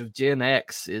language of Gen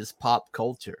X is pop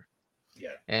culture.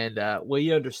 Yeah. And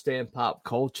we understand pop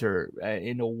culture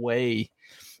in a way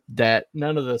that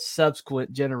none of the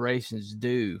subsequent generations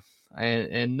do.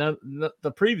 And none,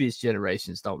 the previous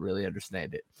generations don't really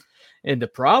understand it. And the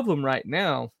problem right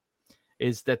now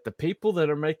is that the people that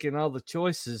are making all the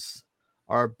choices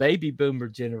are baby boomer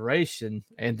generation,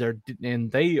 and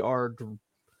they are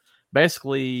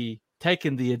basically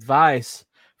taking the advice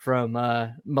from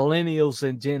millennials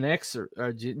and Gen X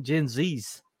or Gen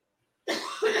Zs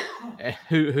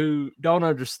who don't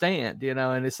understand,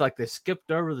 and it's like they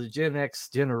skipped over the Gen X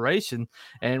generation,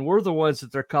 and we're the ones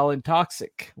that they're calling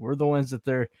toxic. We're the ones that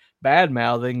they're bad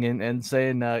mouthing and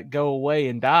saying, go away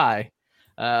and die.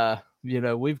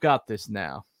 We've got this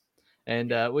now.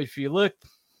 And if you look,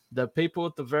 the people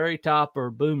at the very top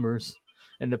are boomers,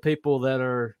 and the people that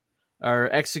are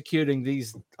executing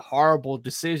these horrible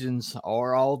decisions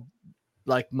are all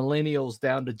like millennials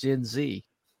down to Gen Z.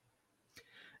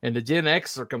 And the Gen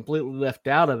X are completely left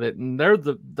out of it, and they're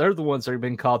the ones that have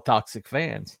been called toxic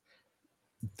fans.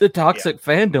 The toxic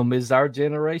fandom is our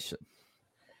generation.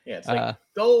 Yeah, it's like,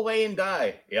 go away and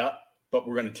die. Yeah, but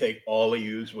we're going to take all of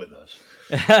yous with us.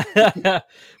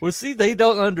 Well, see, they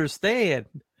don't understand.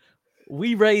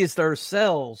 We raised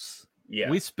ourselves. Yeah.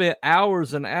 We spent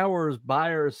hours and hours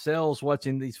by ourselves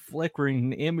watching these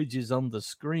flickering images on the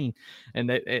screen, and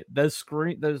those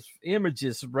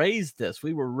images raised us.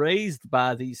 We were raised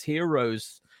by these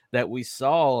heroes that we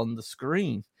saw on the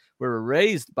screen. We were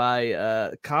raised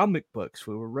by comic books.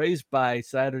 We were raised by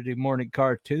Saturday morning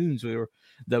cartoons.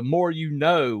 The more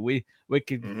we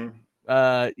could,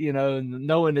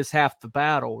 knowing is half the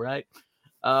battle, right?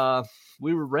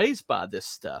 We were raised by this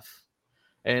stuff.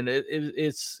 And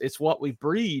it's what we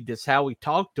breed. It's how we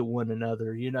talk to one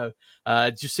another.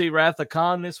 Did you see Wrath of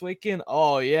Khan this weekend?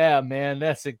 Oh yeah, man,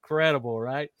 that's incredible,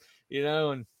 right?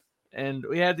 And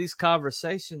we had these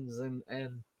conversations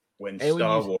and when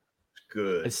Star Wars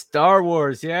good. It's Star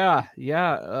Wars, yeah.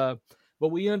 But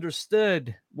we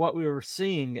understood what we were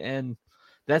seeing, and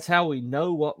that's how we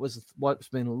know what's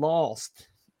been lost.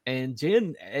 And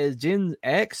Gen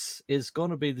X is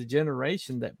going to be the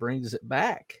generation that brings it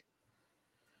back,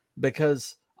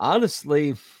 because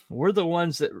honestly, we're the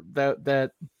ones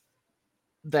that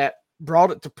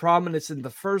brought it to prominence in the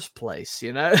first place,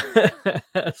 you know.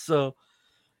 So,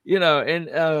 you know,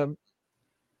 and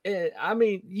I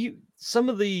mean, some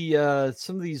of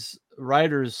these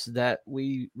writers that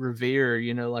we revere,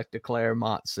 you know, like the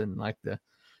Claremonts and like the,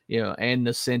 you know, and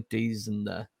the Cintis and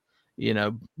the, you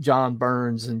know, John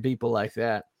Burns and people like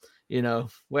that, you know.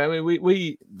 Well, I mean,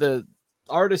 we the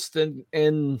artists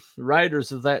and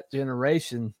writers of that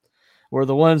generation were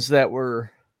the ones that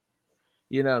were,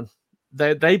 you know,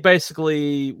 they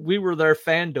basically, we were their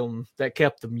fandom that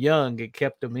kept them young and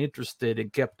kept them interested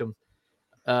and kept them,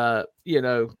 you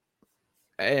know,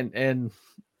 and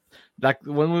like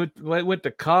when we went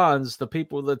to cons, the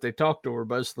people that they talked to were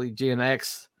mostly Gen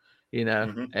X, you know,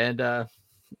 Mm-hmm.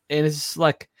 and it's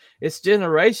like, it's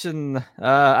generation.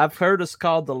 I've heard us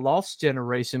called the lost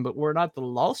generation, but we're not the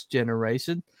lost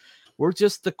generation. We're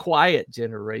just the quiet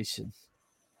generation.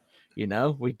 You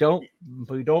know, we don't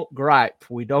gripe,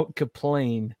 we don't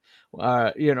complain.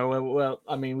 You know, well,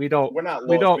 I mean, we're not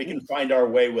lost. We can find our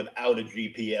way without a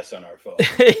GPS on our phone.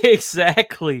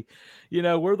 Exactly. You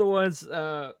know, we're the ones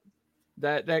that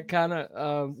kind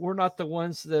of we're not the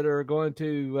ones that are going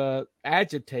to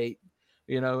agitate,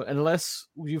 you know, unless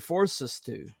you force us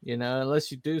to, you know,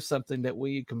 unless you do something that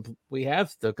we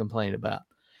have to complain about.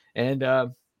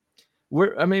 And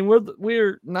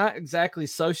we're not exactly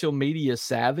social media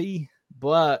savvy,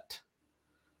 but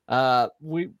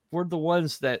we're the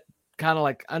ones that kind of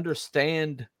like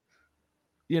understand,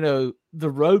 you know, the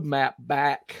roadmap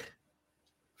back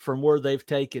from where they've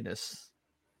taken us.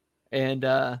 And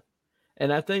I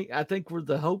think we're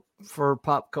the hope for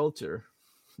pop culture.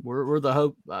 We're the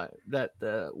hope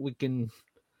that we can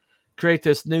create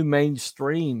this new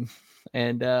mainstream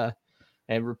and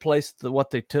replace what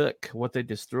they took, what they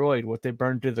destroyed, what they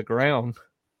burned to the ground.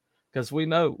 Because we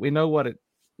know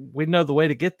the way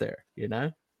to get there, you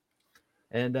know.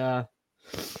 And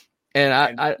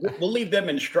we'll leave them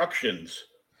instructions.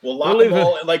 We'll lock them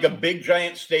all in like a big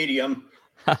giant stadium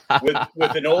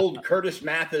with an old Curtis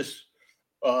Mathis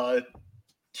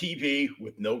TV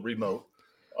with no remote.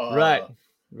 Right.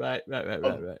 A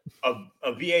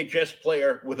VHS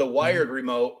player with a wired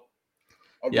remote,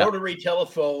 a rotary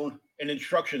telephone, and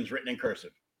instructions written in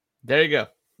cursive. There you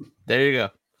go.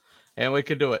 And we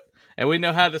could do it. And we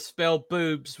know how to spell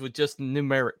boobs with just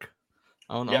numeric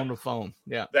on the phone.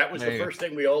 Yeah. That was the first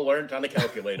thing we all learned on the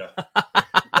calculator.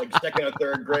 Like second or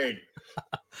third grade.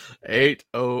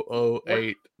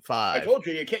 80085. I told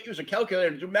you can't use a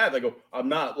calculator to do math. I go, I'm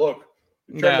not. Look.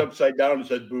 It turned upside down and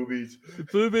said boobies.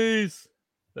 Boobies.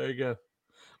 There you go.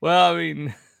 Well, I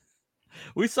mean,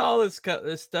 we saw this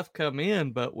stuff come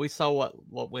in, but we saw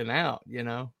what went out, you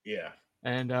know? Yeah.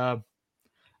 And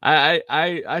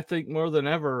I think more than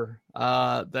ever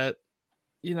that,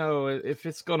 you know, if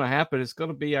it's going to happen, it's going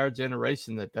to be our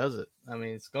generation that does it. I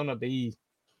mean, it's going to be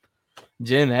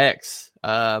Gen X.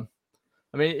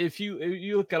 I mean, if you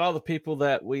look at all the people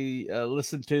that we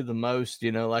listen to the most,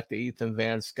 you know, like the Ethan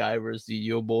Van Skyvers, the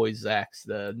Yo Boy Zacks,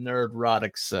 the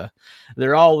Nerdrotics,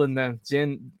 they're all in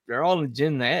Gen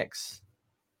X.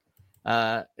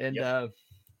 You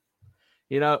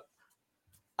know,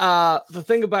 the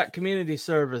thing about community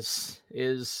service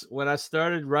is when I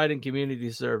started writing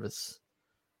community service,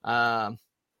 I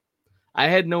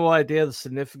had no idea the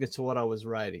significance of what I was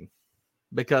writing,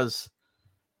 because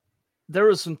there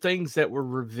were some things that were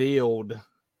revealed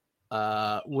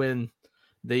when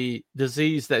the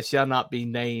disease that shall not be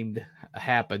named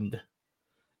happened,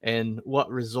 and what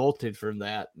resulted from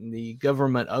that, and the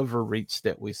government overreach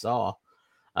that we saw.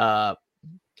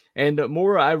 And the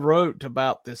more I wrote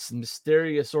about this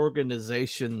mysterious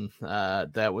organization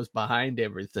that was behind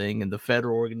everything, and the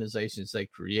federal organizations they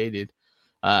created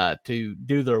to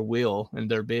do their will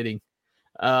and their bidding,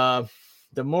 the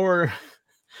more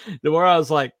I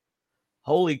was like,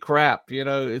 holy crap, you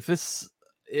know,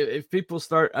 if people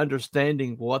start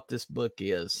understanding what this book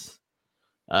is,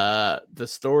 the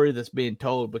story that's being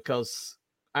told, because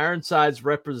Ironsides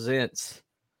represents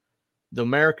the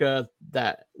America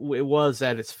that it was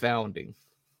at its founding.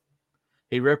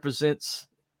 He represents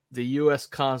the U.S.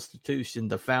 Constitution,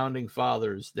 the founding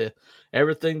fathers,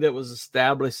 everything that was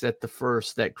established at the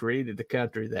first that created the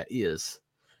country that is,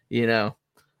 you know,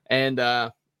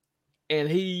 and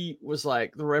he was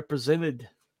like the represented,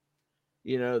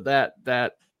 you know,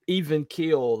 that even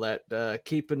keel, that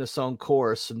keeping us on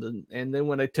course. And then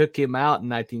when they took him out in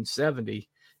 1970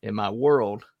 in my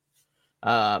world,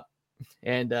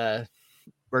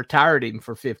 retired him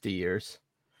for 50 years,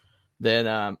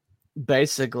 then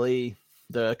basically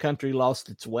the country lost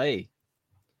its way.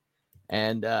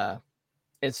 And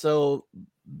so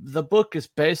the book is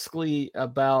basically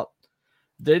about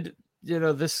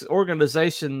this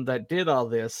organization that did all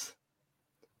this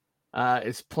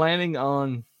is planning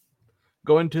on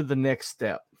going to the next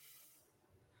step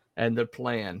and the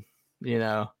plan,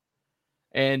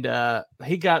 and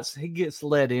he gets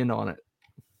let in on it.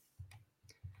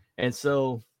 And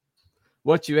so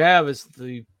what you have is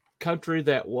the country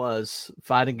that was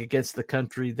fighting against the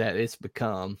country that it's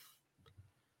become.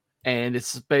 And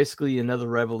it's basically another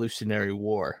revolutionary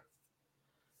war,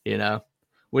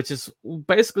 which is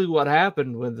basically what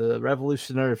happened when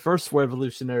the first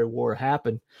revolutionary war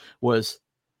happened, was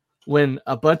when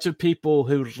a bunch of people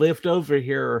who lived over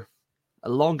here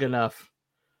long enough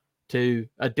to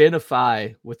identify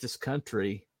with this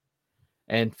country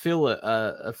and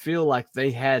feel like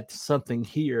they had something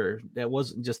here that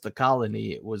wasn't just a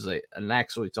colony, it was an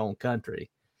actual its own country.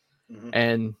 Mm-hmm.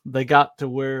 And they got to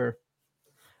where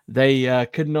they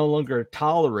could no longer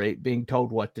tolerate being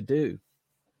told what to do.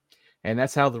 And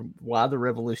that's why the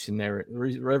revolution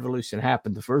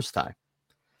happened the first time.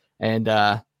 And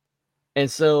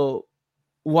so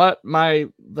what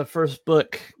the first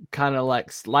book kind of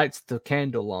lights the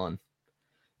candle on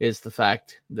is the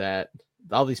fact that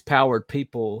all these powered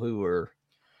people who were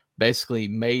basically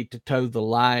made to toe the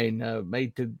line,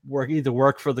 made to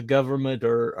work for the government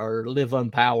or live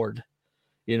unpowered.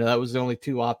 That was the only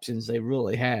two options they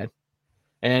really had.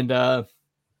 And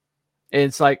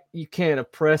it's like, you can't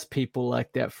oppress people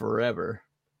like that forever.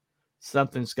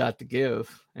 Something's got to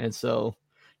give. And so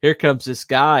here comes this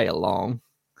guy along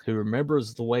who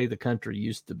remembers the way the country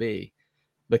used to be,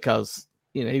 because,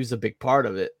 he was a big part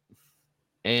of it.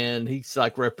 And he's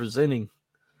like representing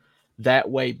that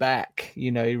way back.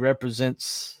 He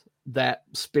represents that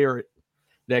spirit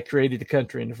that created the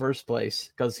country in the first place,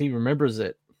 because he remembers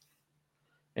it.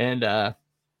 And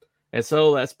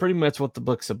so that's pretty much what the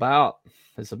book's about.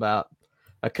 It's about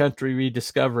a country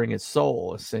rediscovering its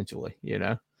soul, essentially.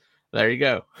 There you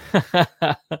go.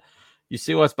 You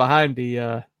see what's behind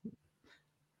the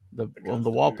on the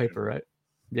wallpaper, right?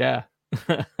 Yeah.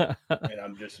 And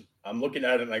I'm looking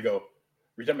at it and I go,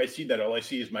 every time I see that, all I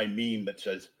see is my meme that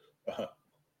says,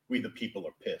 "We the people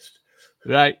are pissed."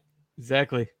 Right.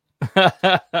 Exactly.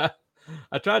 I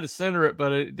tried to center it,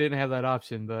 but it didn't have that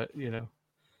option. But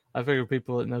I figure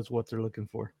people that knows what they're looking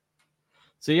for.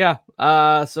 So yeah,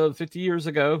 so 50 years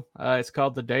ago, it's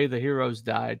called The Day the Heroes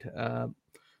Died,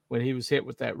 when he was hit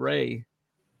with that ray.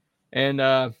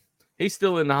 And he's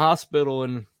still in the hospital,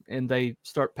 and they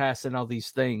start passing all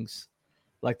these things.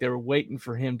 Like they were waiting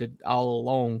for him to, all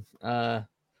along,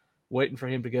 waiting for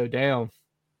him to go down.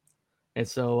 And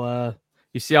so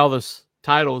you see all those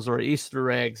titles or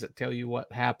Easter eggs that tell you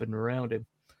what happened around him.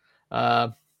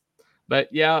 But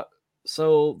yeah,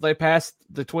 so they passed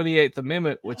the 28th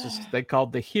Amendment, which is they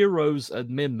called the Heroes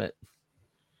Amendment,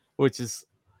 which is,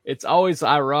 it's always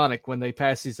ironic when they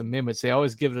pass these amendments. They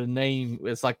always give it a name.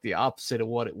 It's like the opposite of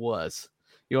what it was.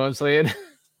 You know what I'm saying?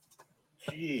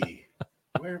 Gee,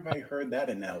 where have I heard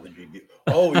that analogy?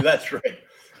 Oh, that's right.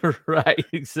 Right,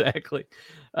 exactly.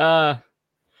 But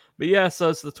yeah, so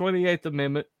it's the 28th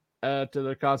Amendment to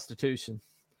the Constitution.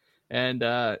 And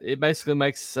it basically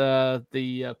makes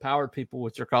the powered people,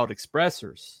 which are called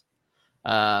expressors.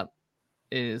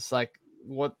 It's like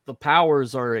what the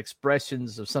powers are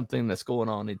expressions of something that's going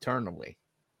on internally.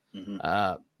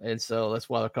 Mm-hmm. And so that's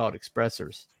why they're called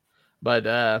expressors. But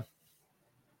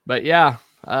yeah,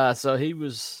 so he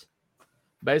was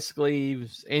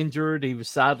injured. He was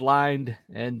sidelined,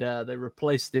 and they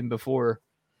replaced him before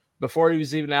he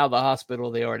was even out of the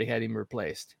hospital. They already had him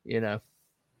replaced,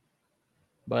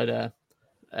 But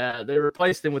they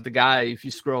replaced him with the guy. If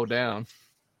you scroll down,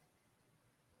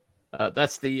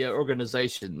 that's the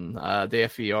organization, the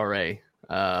FERA.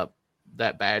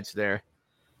 That badge there,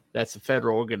 that's a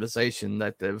federal organization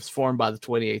that was formed by the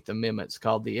 28th Amendment. It's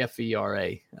called the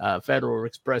FERA, Federal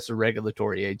Expressor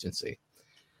Regulatory Agency.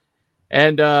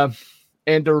 And to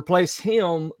replace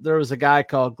him, there was a guy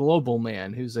called Global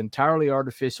Man, who's an entirely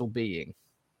artificial being.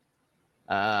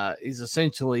 He's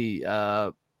essentially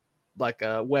like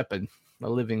a weapon, a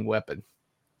living weapon.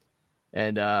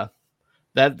 And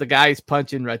that the guy he's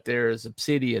punching right there is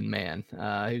Obsidian Man.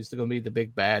 He's going to be the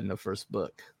big bad in the first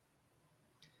book.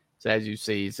 So as you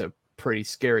see, he's a pretty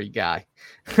scary guy.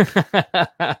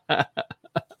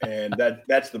 And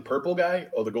that's the purple guy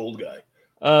or the gold guy?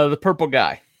 The purple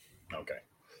guy. Okay.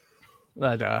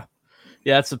 But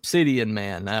yeah, it's Obsidian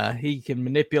Man. He can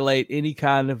manipulate any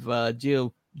kind of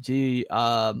geology.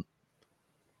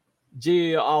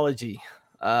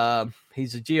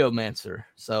 he's a geomancer.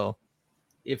 So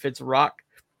if it's rock,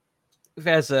 if it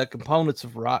has components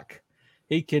of rock,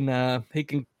 he can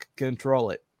control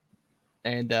it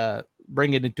and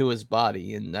bring it into his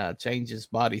body and change his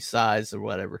body size or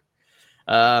whatever.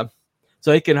 So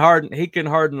he can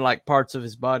harden like parts of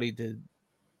his body to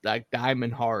like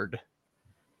diamond hard,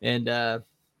 and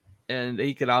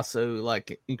he can also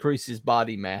like increase his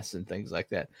body mass and things like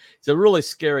that. He's a really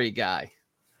scary guy.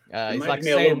 He's like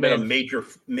me a little bit of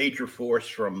major force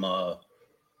from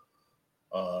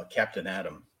Captain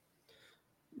Atom.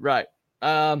 Right.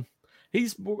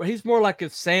 He's more like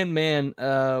if Sandman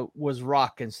was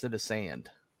rock instead of sand.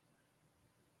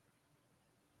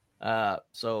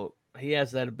 So he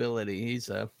has that ability.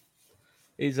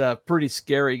 He's a pretty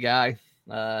scary guy.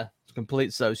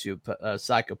 Complete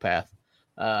psychopath.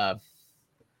 And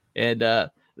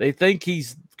they think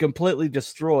he's completely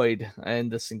destroyed in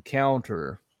this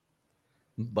encounter,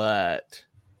 but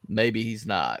maybe he's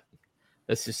not.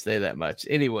 Let's just say that much.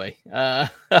 Anyway,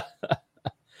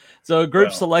 so a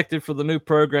group selected for the new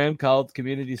program called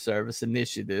Community Service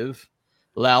Initiative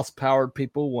allows powered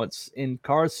people once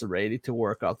incarcerated to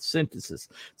work off sentences.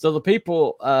 So the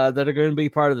people that are going to be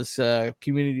part of this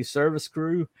community service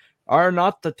crew are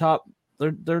not the top.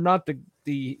 They're not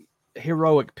the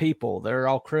heroic people. They're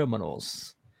all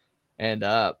criminals, and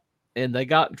they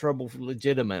got in trouble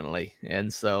legitimately,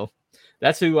 and so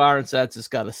that's who Ironsides has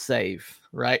got to save,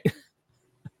 right?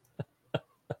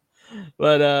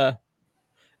 But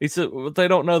he said they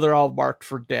don't know they're all marked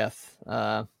for death.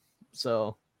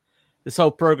 So this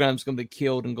whole program is going to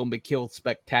be killed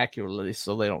spectacularly,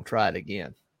 so they don't try it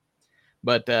again.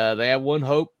 But they have one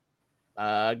hope: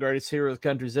 greatest hero the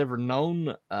country's ever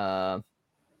known,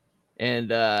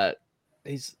 and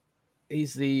he's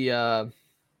the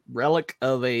relic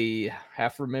of a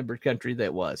half-remembered country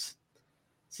that was.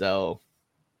 So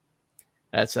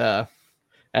that's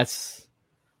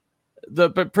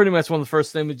but pretty much one of the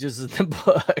first images in the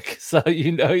book. So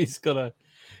he's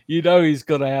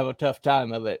gonna have a tough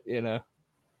time of it,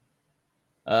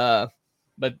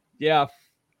 But yeah,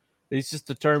 he's just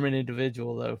a determined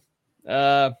individual though.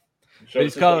 So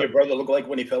is this what your brother looked like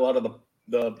when he fell out of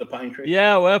the pine tree?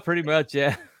 Yeah, well, pretty much,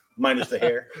 yeah. Minus the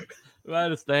hair.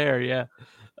 Minus the hair, yeah.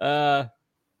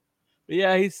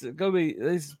 Yeah, he's got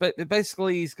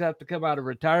to come out of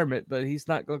retirement, but he's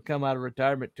not going to come out of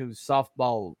retirement to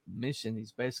softball mission.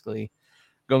 He's basically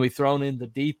going to be thrown in the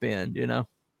deep end,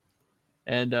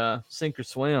 and sink or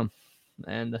swim,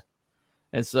 and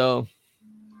so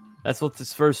that's what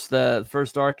this first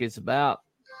arc is about.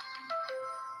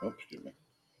 Oh, excuse me.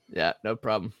 Yeah, no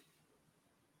problem.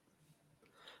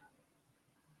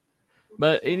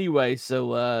 But anyway,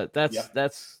 so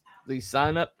that's the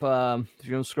sign up. If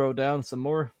you're gonna scroll down some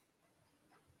more,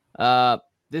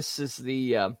 this is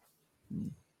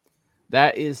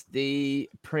that is the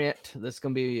print that's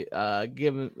going to be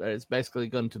given. It's basically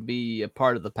going to be a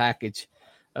part of the package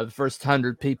of the first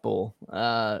 100 people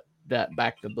that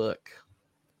back the book.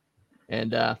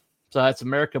 And so that's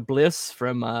America Bliss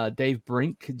from Dave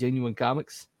Brink, Genuine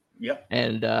Comics. Yep.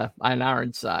 And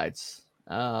Ironsides.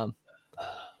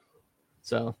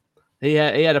 So he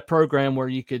had a program where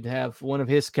you could have one of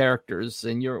his characters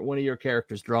and one of your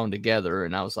characters drawn together.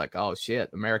 And I was like, oh shit,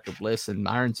 America Bliss and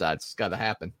Ironsides has got to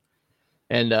happen.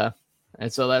 And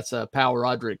so that's Pal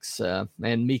Rodriguez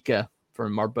and Mika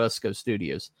from Marbusco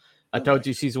Studios. I told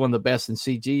you she's one of the best in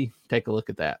CG. Take a look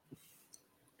at that.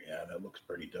 Yeah, that looks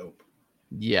pretty dope.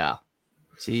 Yeah,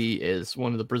 she is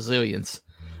one of the Brazilians.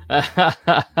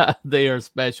 They are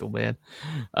special, man.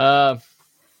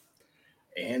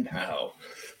 And how?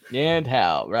 And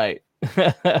how, right.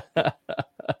 But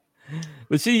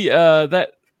see,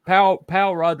 that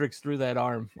Pal Rodriguez drew that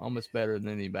arm almost better than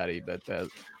anybody, but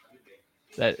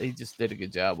that he just did a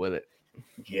good job with it.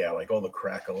 Yeah, like all the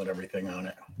crackle and everything on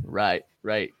it. Right.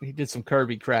 He did some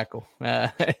Kirby crackle.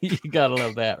 You gotta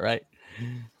love that, right?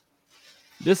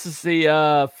 This is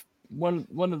the one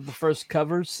of the first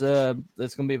covers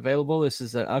that's going to be available. This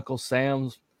is an Uncle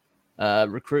Sam's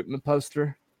recruitment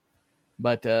poster,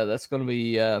 but that's going to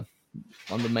be on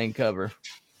the main cover.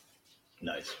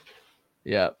 Nice.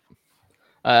 Yeah,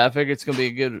 I figure it's going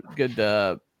to be a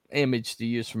good image to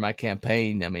use for my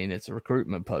campaign. I mean, it's a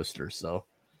recruitment poster, so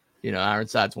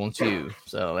Ironsides wants you.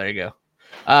 So there you go.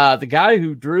 The guy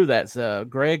who drew that's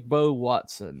Greg Bo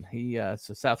Watson. It's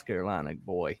a South Carolina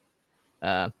boy.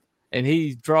 And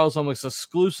he draws almost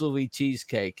exclusively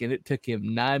cheesecake, and it took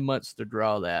him 9 months to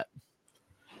draw that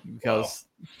because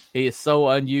he is so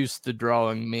unused to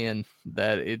drawing men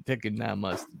that it took him 9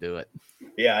 months to do it.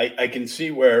 Yeah, I can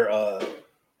see where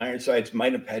Ironsides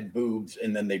might have had boobs,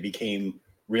 and then they became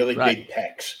really big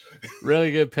pecs.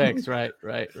 Really good pecs. Right.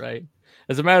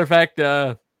 As a matter of fact,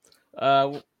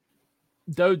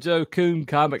 Dojo Coon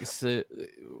Comics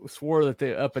swore that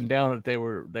they up and down that they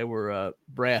were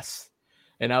breasts,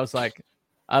 and I was like,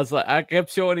 I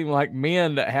kept showing him like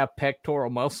men that have pectoral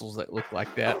muscles that look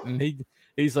like that, and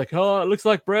he's like, oh, it looks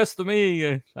like breasts to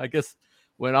me. I guess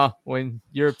when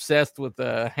you're obsessed with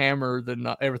a hammer, then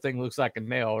everything looks like a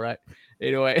nail, right?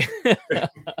 Anyway,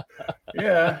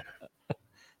 yeah,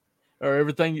 or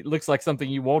everything looks like something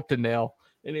you want to nail.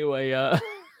 Anyway,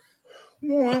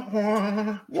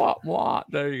 what?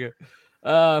 There you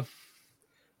go.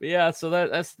 Yeah, so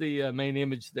that's the main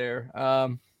image there.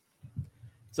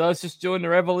 So let's just join the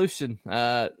revolution.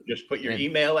 Just put your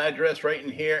email address right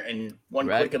in here, and one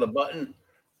click of the button,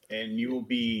 and you will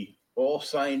be all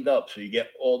signed up, so you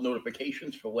get all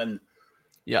notifications for when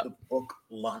the book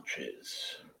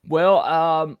launches. Well,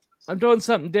 I'm doing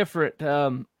something different.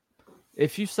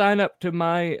 If you sign up to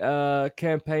my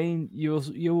campaign, you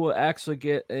will actually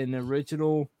get an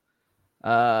original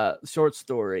short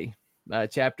story,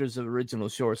 chapters of original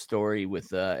short story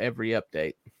with every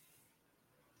update.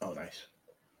 Oh, nice.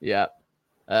 Yeah.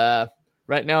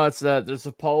 Right now it's there's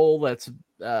a poll that's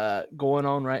going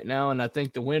on right now, and I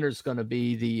think the winner's going to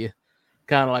be the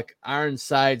kind of like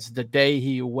Ironsides, the day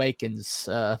he awakens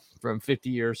from 50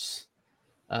 years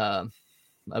of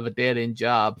a dead end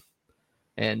job,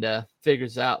 and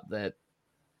figures out that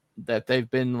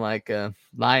they've been like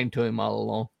lying to him all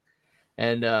along,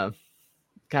 and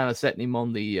kind of setting him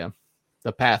on the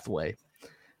pathway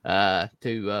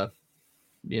to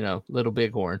Little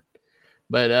Bighorn.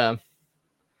 But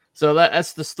so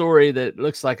that's the story that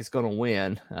looks like it's going to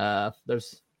win.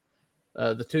 There's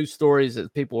the two stories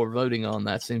that people are voting on.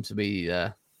 That seems to be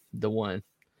the one.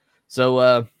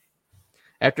 So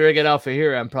after I get off of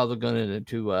here, I'm probably going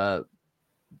to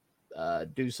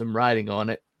do some writing on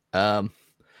it. I've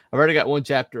already got one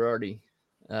chapter already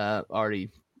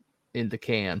in the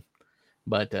can,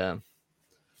 but I'm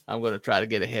going to try to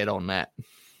get ahead on that.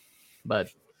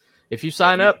 But if you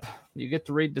sign up, you get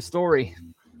to read the story.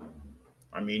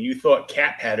 I mean, you thought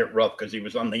Cap had it rough because he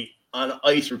was on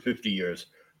ice for 50 years.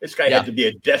 This guy had to be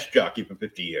a desk jockey for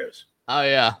 50 years. Oh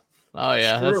yeah.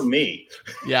 Screw me.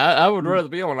 Yeah, I would rather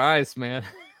be on ice, man.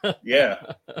 Yeah.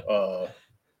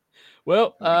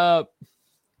 Well,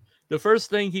 the first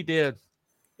thing he did.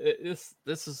 This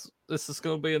is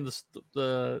going to be in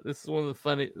the this is one of the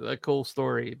funny, cool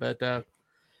story. But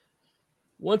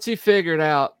once he figured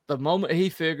out, the moment he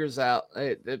figures out,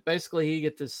 basically he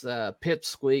get this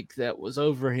pipsqueak that was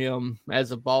over him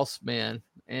as a boss man,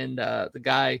 and the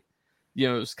guy,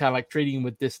 was kind of like treating him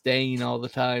with disdain all the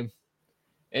time,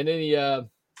 and then he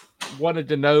wanted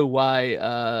to know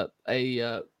why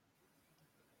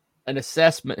an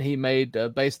assessment he made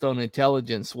based on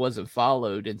intelligence wasn't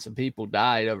followed, and some people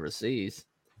died overseas.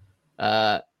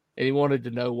 And he wanted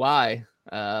to know why,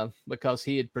 because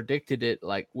he had predicted it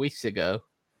like weeks ago.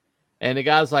 And the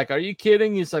guy's like, "Are you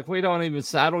kidding?" He's like, I don't even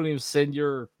send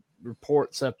your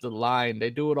reports up the line. They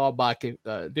do it all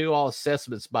do all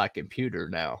assessments by computer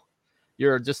now.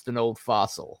 You're just an old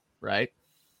fossil, right?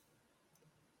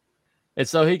 And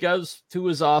so he goes to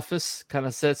his office, kind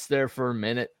of sits there for a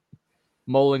minute,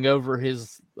 mulling over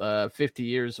his 50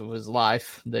 years of his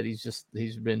life that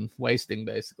he's been wasting,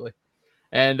 basically.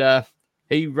 And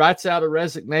he writes out a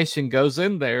resignation, goes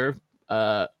in there,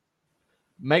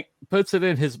 puts it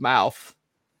in his mouth,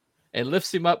 and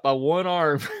lifts him up by one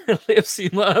arm, lifts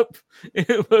him up,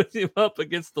 and puts him up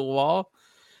against the wall.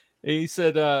 And he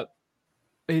said,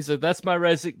 "That's my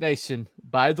resignation.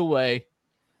 By the way,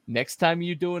 next time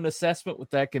you do an assessment with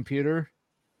that computer,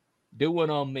 do one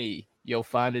on me. You'll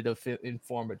find it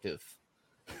informative."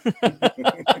 Then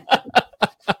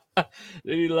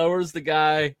he lowers the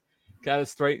guy, kind of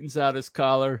straightens out his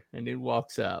collar, and then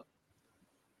walks out.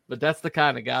 But that's the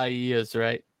kind of guy he is,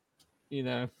 right?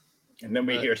 And then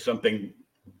we hear something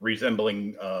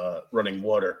resembling running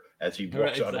water as he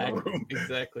walks out of the room.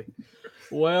 Exactly.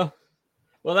 Well,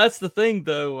 that's the thing,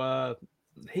 though.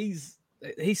 He's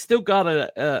still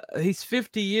got he's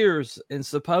 50 years and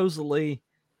supposedly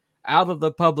out of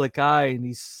the public eye,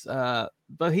 and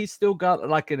but he's still got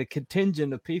like a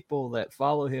contingent of people that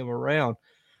follow him around,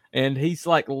 and he's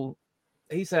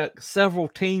had several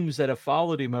teams that have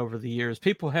followed him over the years.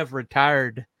 People have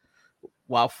retired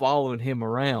while following him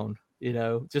around,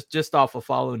 just off of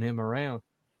following him around,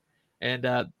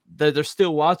 and they're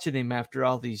still watching him after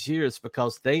all these years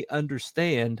because they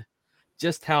understand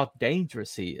just how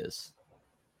dangerous he is.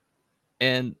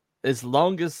 And as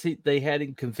long as they had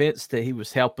him convinced that he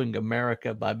was helping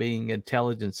America by being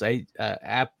intelligence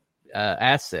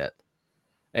asset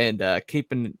and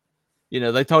keeping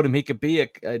they told him he could be an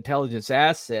intelligence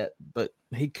asset, but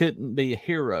he couldn't be a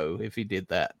hero if he did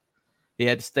that. He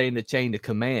had to stay in the chain of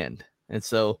command. And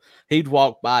so he'd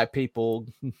walk by people,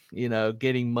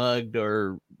 getting mugged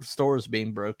or stores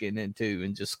being broken into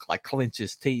and just like clench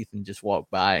his teeth and just walk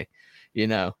by,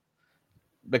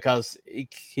 because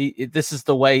this is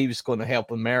the way he was going to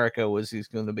help America, was he's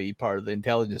going to be part of the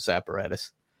intelligence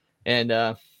apparatus.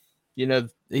 And,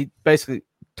 he basically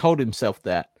told himself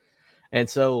that. And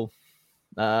so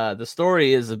the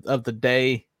story is of the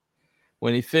day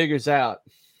when he figures out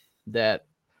that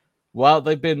while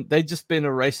they just been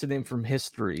erasing him from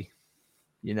history,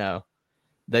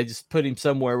 they just put him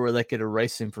somewhere where they could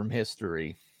erase him from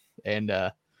history, and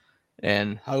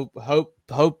hope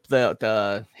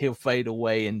that he'll fade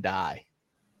away and die.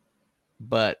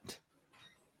 But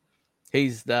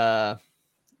he's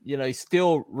he's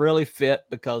still really fit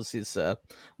because his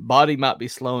body might be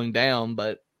slowing down,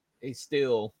 but he's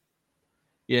still,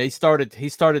 he started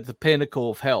the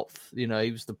pinnacle of health. He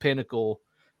was the pinnacle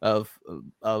of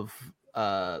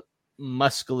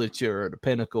musculature, the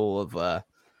pinnacle of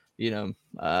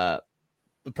the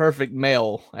perfect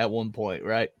male at one point,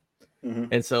 right? Mm-hmm.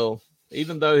 And so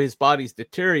even though his body's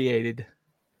deteriorated,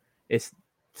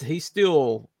 he's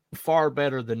still far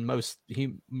better than most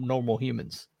normal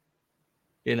humans.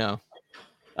 I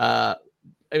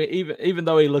mean, even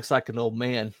though he looks like an old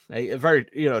man, a very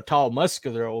tall,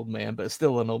 muscular old man, but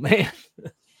still an old man.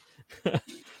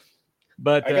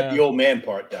 But I got the old man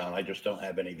part down. I just don't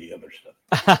have any of the other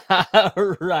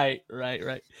stuff. Right.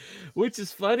 Which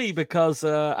is funny because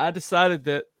I decided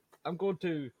that I'm going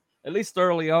to, at least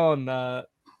early on, the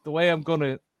way I'm going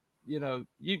to,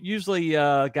 usually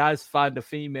guys find a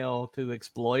female to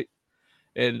exploit.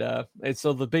 And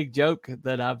so the big joke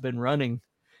that I've been running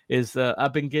is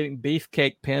I've been getting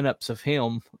beefcake pinups of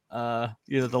him. The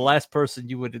last person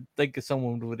you would think of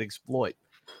someone would exploit.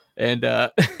 And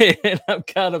and I've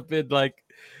kind of been like,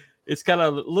 it's kind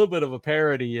of a little bit of a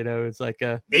parody, it's like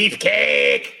a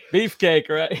beefcake,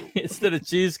 right? Instead of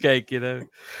cheesecake, and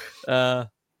so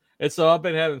I've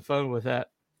been having fun with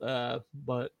that.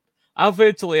 But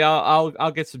eventually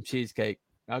I'll get some cheesecake.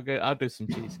 I'll do some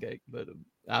cheesecake, but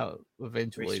I'll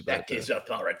eventually. Respect is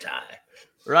authority.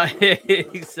 Right,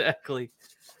 exactly.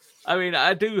 I mean,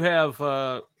 I do have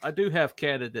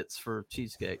candidates for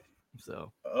cheesecake.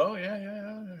 So. Oh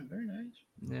yeah, very nice.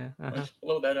 Yeah, let's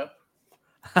blow that up.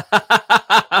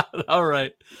 All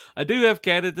right, I do have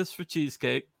candidates for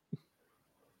cheesecake.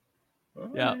 Oh,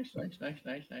 yeah, nice.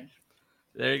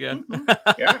 There you go.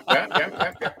 Mm-hmm. Yeah.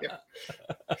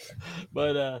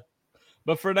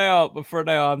 But for now,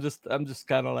 I'm just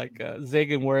kind of like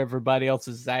zigging where everybody else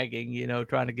is zagging,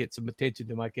 trying to get some attention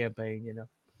to my campaign,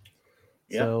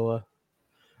 Yeah. So,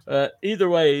 either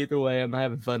way, I'm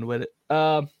having fun with it.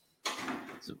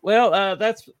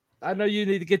 That's. I know you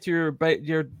need to get your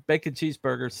bacon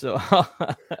cheeseburger. So.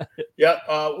 Yeah,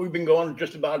 we've been going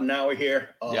just about an hour here.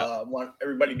 I want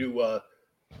everybody to.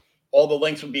 All the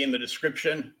links will be in the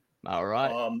description. All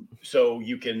right. So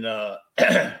you can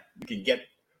get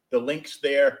the links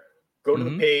there. Go to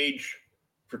the page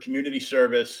for community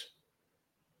service.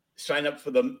 Sign up for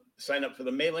the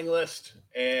mailing list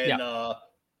and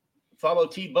follow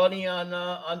T Bunny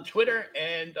on Twitter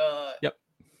and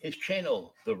his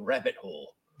channel, The Rabbit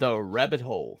Hole. The Rabbit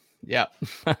Hole. Yeah.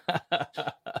 All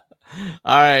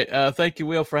right. Thank you,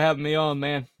 Will, for having me on,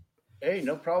 man. Hey,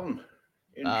 no problem.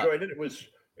 Enjoyed it.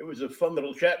 It was a fun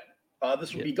little chat.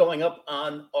 This will be going up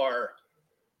on our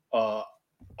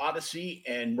Odyssey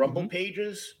and Rumble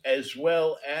pages, as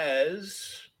well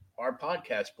as our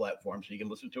podcast platform, so you can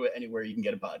listen to it anywhere you can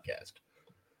get a podcast.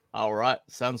 All right.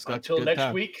 Sounds good. Until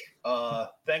next week,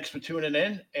 thanks for tuning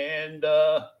in, and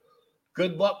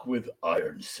good luck with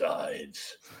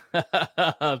Ironsides.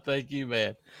 Thank you,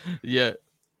 man. Yeah.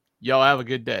 Y'all have a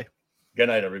good day. Good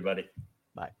night, everybody.